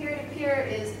currency, peer-to-peer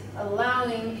is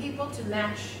allowing people to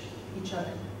match each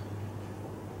other.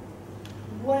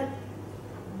 What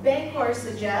Bancor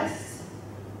suggests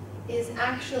is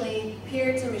actually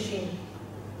peer-to-machine,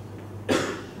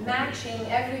 matching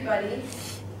everybody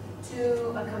to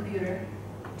a computer,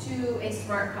 to a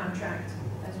smart contract,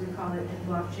 as we call it in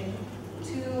blockchain,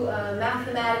 to a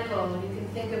mathematical, you can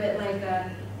think of it like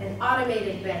an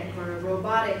automated bank or a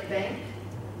robotic bank.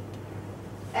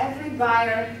 Every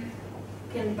buyer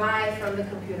can buy from the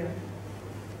computer.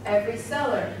 Every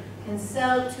seller can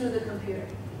sell to the computer.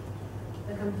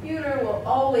 The computer will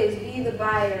always be the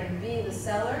buyer and be the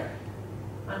seller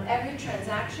on every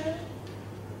transaction.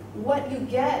 What you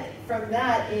get from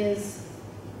that is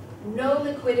no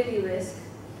liquidity risk.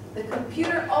 The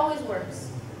computer always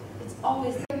works.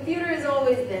 The computer is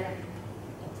always there.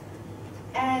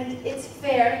 And it's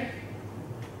fair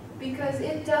because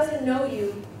it doesn't know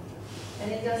you,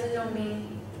 and it doesn't know me,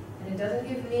 and it doesn't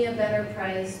give me a better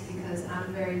price because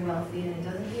I'm very wealthy, and it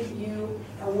doesn't give you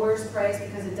a worse price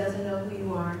because it doesn't know who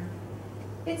you are.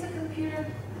 It's a computer.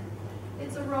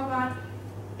 It's a robot.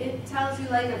 It tells you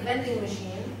like a vending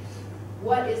machine,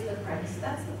 what is the price?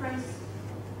 That's the price.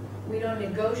 We don't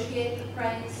negotiate the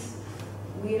price.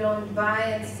 We don't buy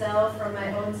and sell from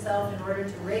my own self in order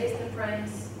to raise the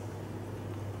price.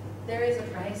 There is a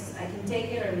price. I can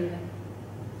take it or leave it.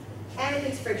 and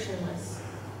it's frictionless.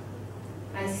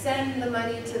 I send the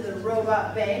money to the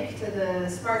robot bank, to the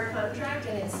smart contract,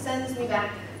 and it sends me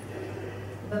back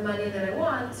the money that I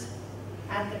want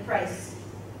at the price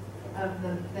of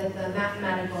that the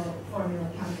mathematical formula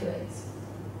calculates.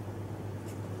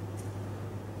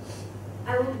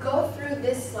 I will go through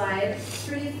this slide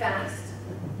pretty fast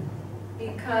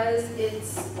because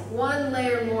it's one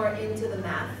layer more into the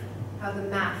math, how the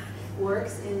math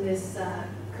works in this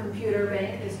computer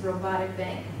bank, this robotic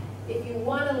bank. If you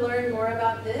want to learn more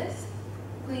about this,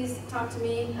 please talk to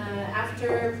me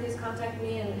after. Please contact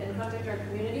me and contact our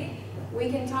community. We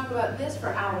can talk about this for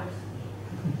hours.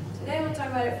 Today we'll talk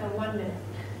about it for 1 minute.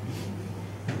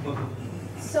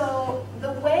 So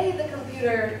the way the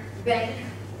computer bank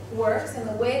works and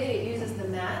the way that it uses the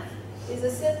math is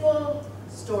a simple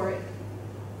story,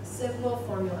 a simple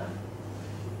formula.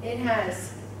 It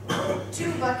has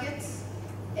 2 buckets,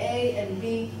 A and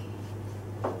B,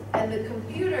 and the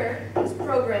computer is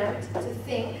programmed to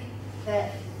think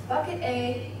that bucket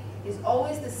A is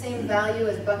always the same value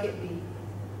as bucket B.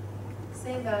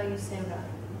 Same value, same value.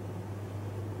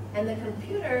 And the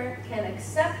computer can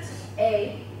accept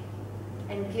A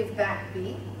and give back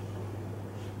B.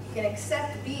 It can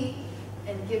accept B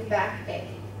and give back A.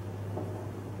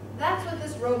 That's what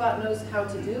this robot knows how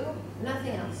to do,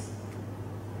 nothing else.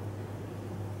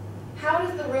 How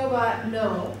does the robot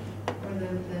know, or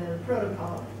the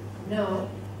protocol know,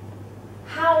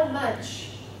 how much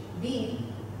B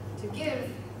to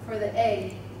give for the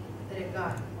A that it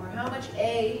got, or how much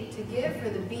A to give for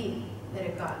the B that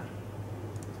it got?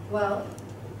 Well,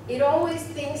 it always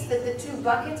thinks that the 2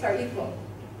 buckets are equal.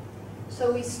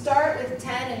 So we start with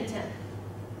 10 and 10.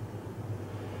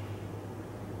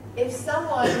 If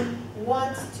someone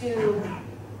wants to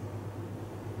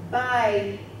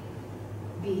buy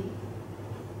B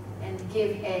and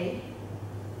give A,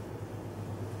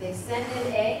 they send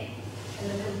in A,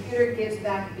 and the computer gives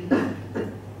back B.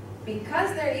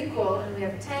 Because they're equal, and we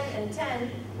have 10 and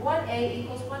 10, 1A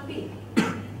equals 1B.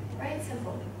 Right?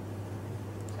 Simple.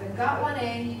 So I got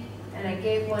 1A, and I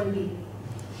gave 1B.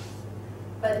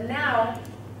 But now,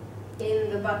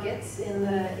 in the buckets, in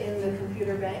the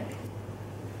computer bank,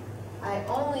 I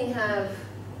only have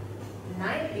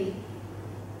 9B,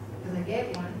 because I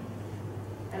gave 1,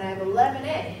 and I have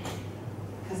 11A,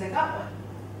 because I got 1.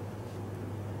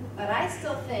 But I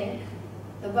still think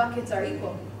the buckets are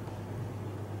equal.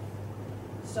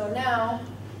 So now,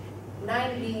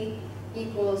 9B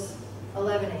equals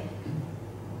 11A.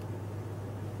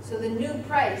 So the new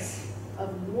price of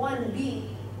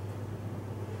 1B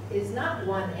is not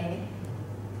 1A.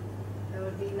 That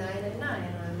would be 9 and 9,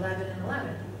 or 11 and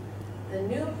 11. The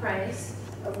new price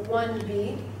of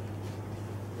 1B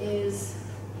is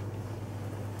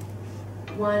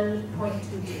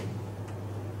 1.22.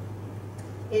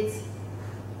 It's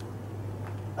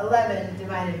 11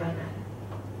 divided by 9.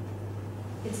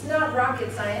 It's not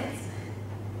rocket science.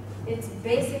 It's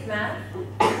basic math.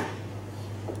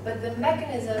 But the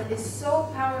mechanism is so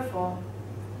powerful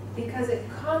because it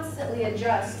constantly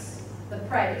adjusts the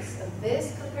price of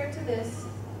this compared to this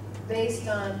based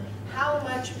on how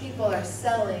much people are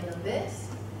selling of this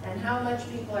and how much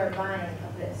people are buying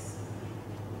of this.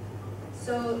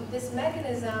 So this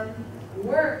mechanism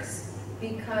works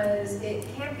because it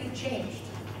can't be changed.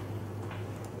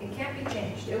 It can't be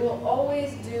changed. It will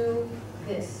always do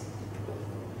this.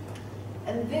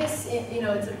 And this,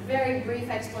 it's a very brief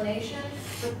explanation,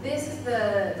 but this is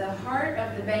the heart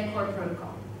of the Bancor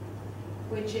Protocol,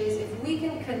 which is if we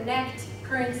can connect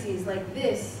currencies like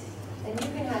this, and you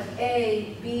can have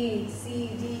A, B,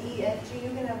 C, D, E, F, G, you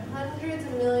can have hundreds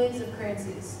of millions of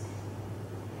currencies.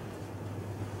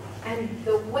 And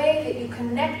the way that you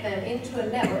connect them into a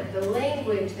network, the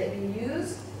language that you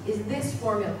use is this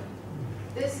formula.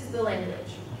 This is the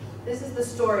language. This is the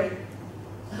story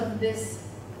of this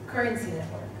currency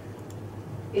network,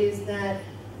 is that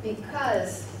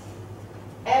because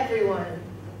everyone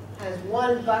has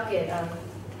 1 bucket of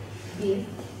B,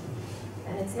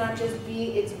 and it's not just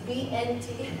B, it's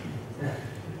BNT.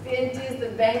 BNT is the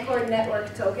Bancor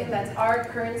Network Token. That's our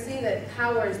currency that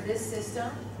powers this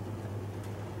system.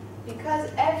 Because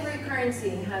every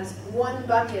currency has 1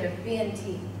 bucket of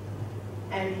BNT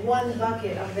and 1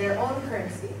 bucket of their own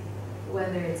currency,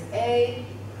 whether it's A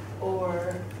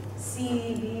or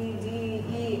C, B, D,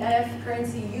 E, F,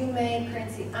 currency you made,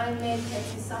 currency I made,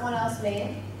 currency someone else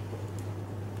made,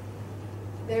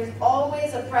 there's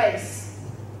always a price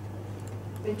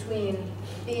between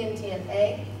BNT and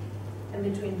A, and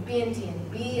between BNT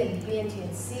and B, and BNT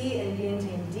and C, and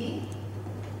BNT and D.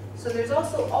 So there's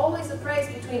also always a price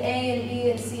between A and B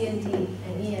and C and D,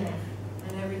 and E and F,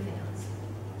 and everything else.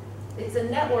 It's a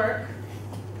network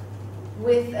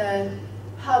with a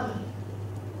hub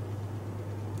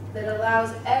that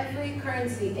allows every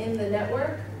currency in the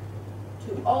network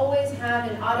to always have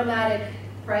an automatic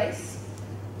price,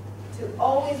 to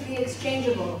always be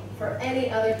exchangeable for any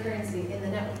other currency in the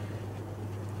network.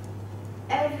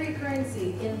 Every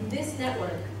currency in this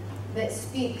network that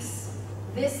speaks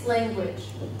this language,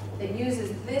 that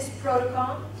uses this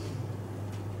protocol,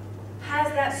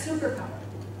 has that superpower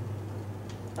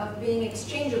of being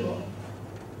exchangeable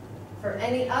for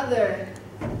any other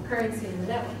currency in the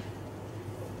network.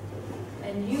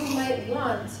 And you might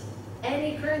want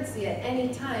any currency at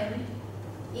any time,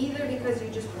 either because you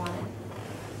just want it,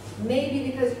 maybe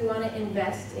because you want to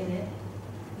invest in it,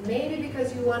 maybe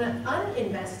because you want to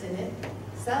uninvest in it,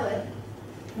 sell it,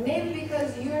 maybe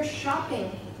because you're shopping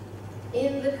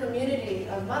in the community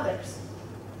of mothers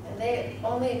and they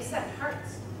only accept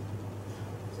hearts,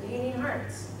 so you need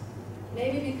hearts.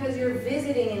 Maybe because you're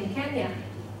visiting in Kenya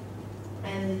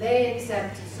and they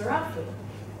accept sarafu,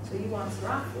 so you want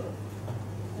sarafu.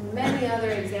 And many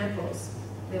other examples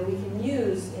that we can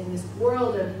use in this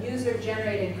world of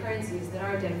user-generated currencies that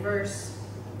are diverse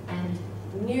and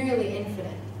nearly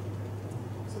infinite.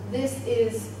 So this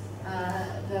is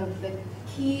the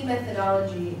key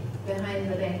methodology behind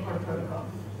the Bancor Protocol.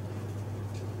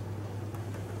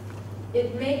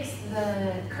 It makes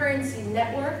the currency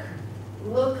network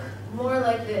look more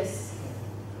like this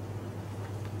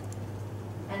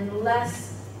and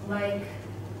less like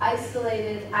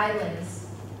isolated islands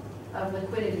of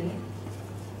liquidity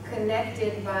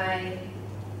connected by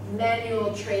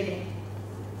manual trading,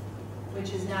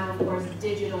 which is now, of course,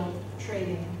 digital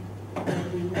trading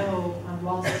that we know on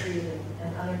Wall Street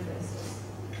and other places.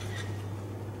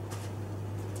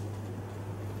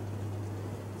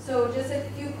 So just a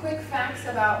few quick facts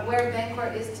about where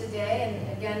Bancor is today, and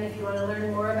again, if you want to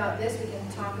learn more about this, we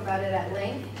can talk about it at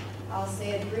length. I'll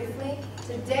say it briefly.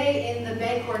 Today in the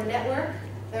Bancor network,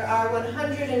 there are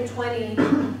 120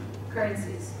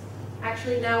 currencies.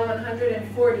 Actually now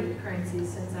 140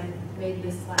 currencies since I made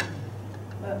this slide.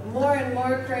 But more and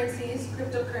more currencies,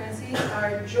 cryptocurrencies,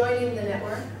 are joining the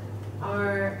network,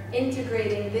 are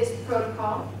integrating this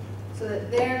protocol so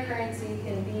that their currency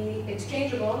can be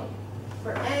exchangeable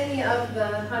for any of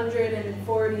the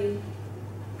 140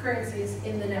 currencies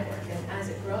in the network and as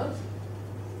it grows.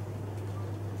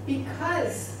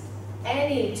 Because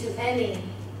any-to-any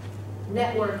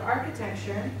network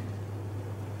architecture,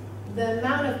 the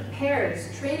amount of pairs,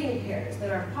 trading pairs that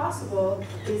are possible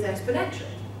is exponential,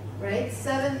 right?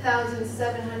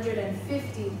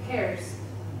 7,750 pairs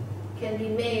can be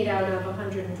made out of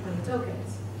 120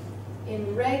 tokens.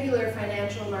 In regular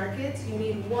financial markets, you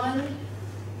need one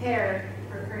pair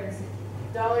per currency.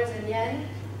 Dollars and yen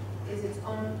is its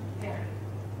own pair.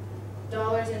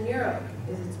 Dollars and euro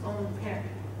is its own pair.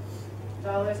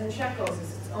 Dollars and shekels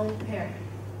is its own pair.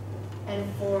 And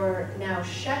for now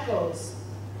shekels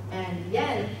and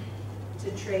yen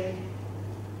to trade,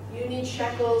 you need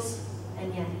shekels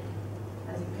and yen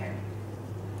as a pair.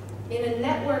 In a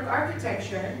network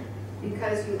architecture,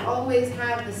 because you always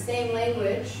have the same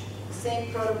language, the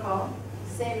same protocol,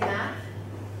 the same math,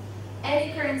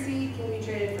 any currency can be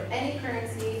traded for any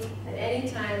currency at any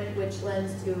time, which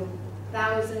lends to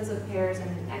thousands of pairs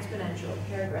and an exponential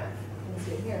pair graph. You can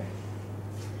see it here.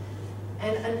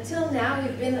 And until now,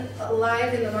 we've been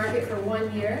alive in the market for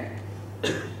 1 year.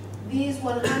 These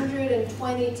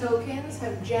 120 tokens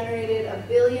have generated $1.5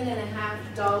 billion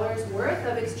worth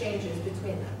of exchanges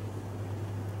between them.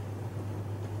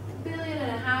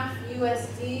 $1.5 billion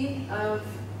USD of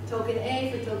token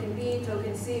A for token B,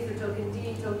 token C for token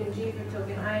D, token G for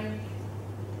token I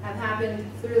have happened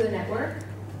through the network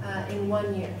in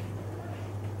 1 year.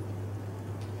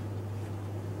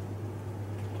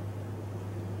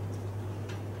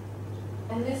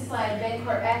 And this slide,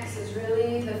 Bancor X, is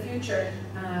really the future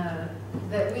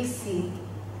that we see,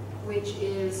 which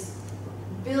is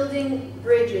building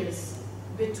bridges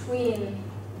between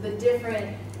the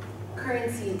different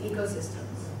currency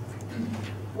ecosystems.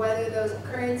 Whether those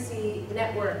currency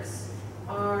networks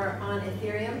are on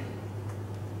Ethereum,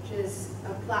 which is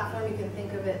a platform, you can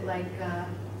think of it like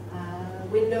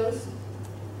Windows.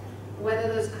 Whether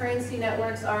those currency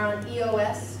networks are on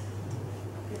EOS,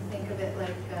 you can think of it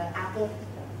like Apple.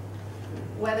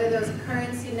 Whether those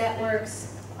currency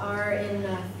networks are in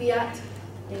fiat,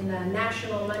 in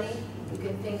national money, you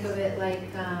can think of it like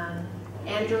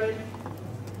Android.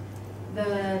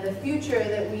 The future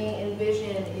that we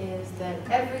envision is that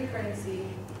every currency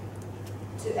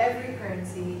to every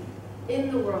currency in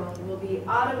the world will be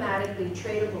automatically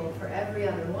tradable for every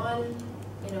other one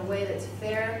in a way that's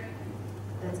fair,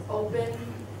 that's open,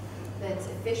 that's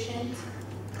efficient,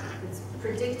 that's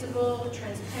predictable,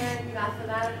 transparent,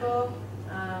 mathematical,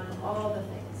 all the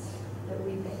things that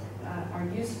we think are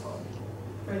useful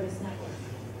for this network.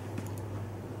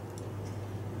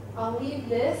 I'll leave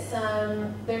this.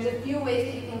 There's a few ways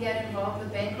that you can get involved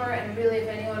with Bancor, and really if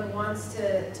anyone wants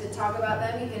to talk about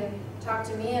them, you can talk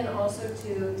to me and also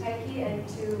to Taiki and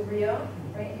to Rio,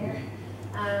 right here,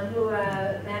 who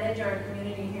manage our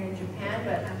community here in Japan,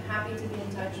 but I'm happy to be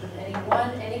in touch with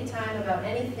anyone, anytime, about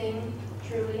anything,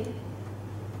 truly.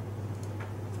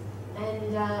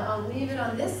 And I'll leave it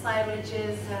on this slide, which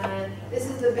is, this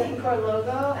is the Bancor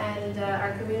logo, and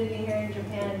our community here in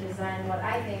Japan designed what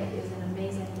I think is an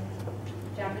amazing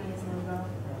Japanese logo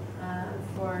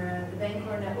for the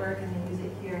Bancor network, and they use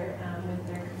it here with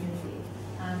their community.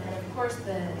 And of course,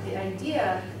 the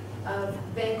idea of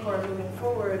Bancor moving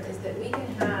forward is that we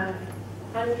can have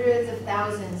hundreds of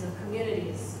thousands of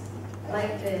communities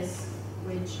like this,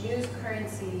 which use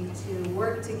currency to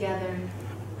work together,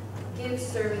 give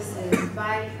services,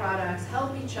 buy products,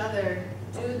 help each other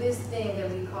do this thing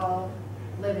that we call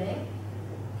living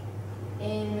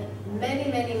in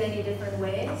many, many, many different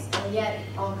ways, and yet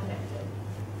all connected.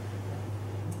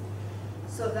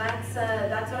 So that's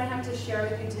what I have to share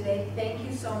with you today. Thank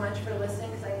you so much for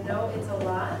listening, because I know it's a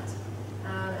lot,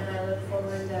 and I look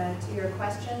forward to your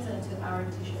questions and to our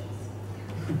t-shirts.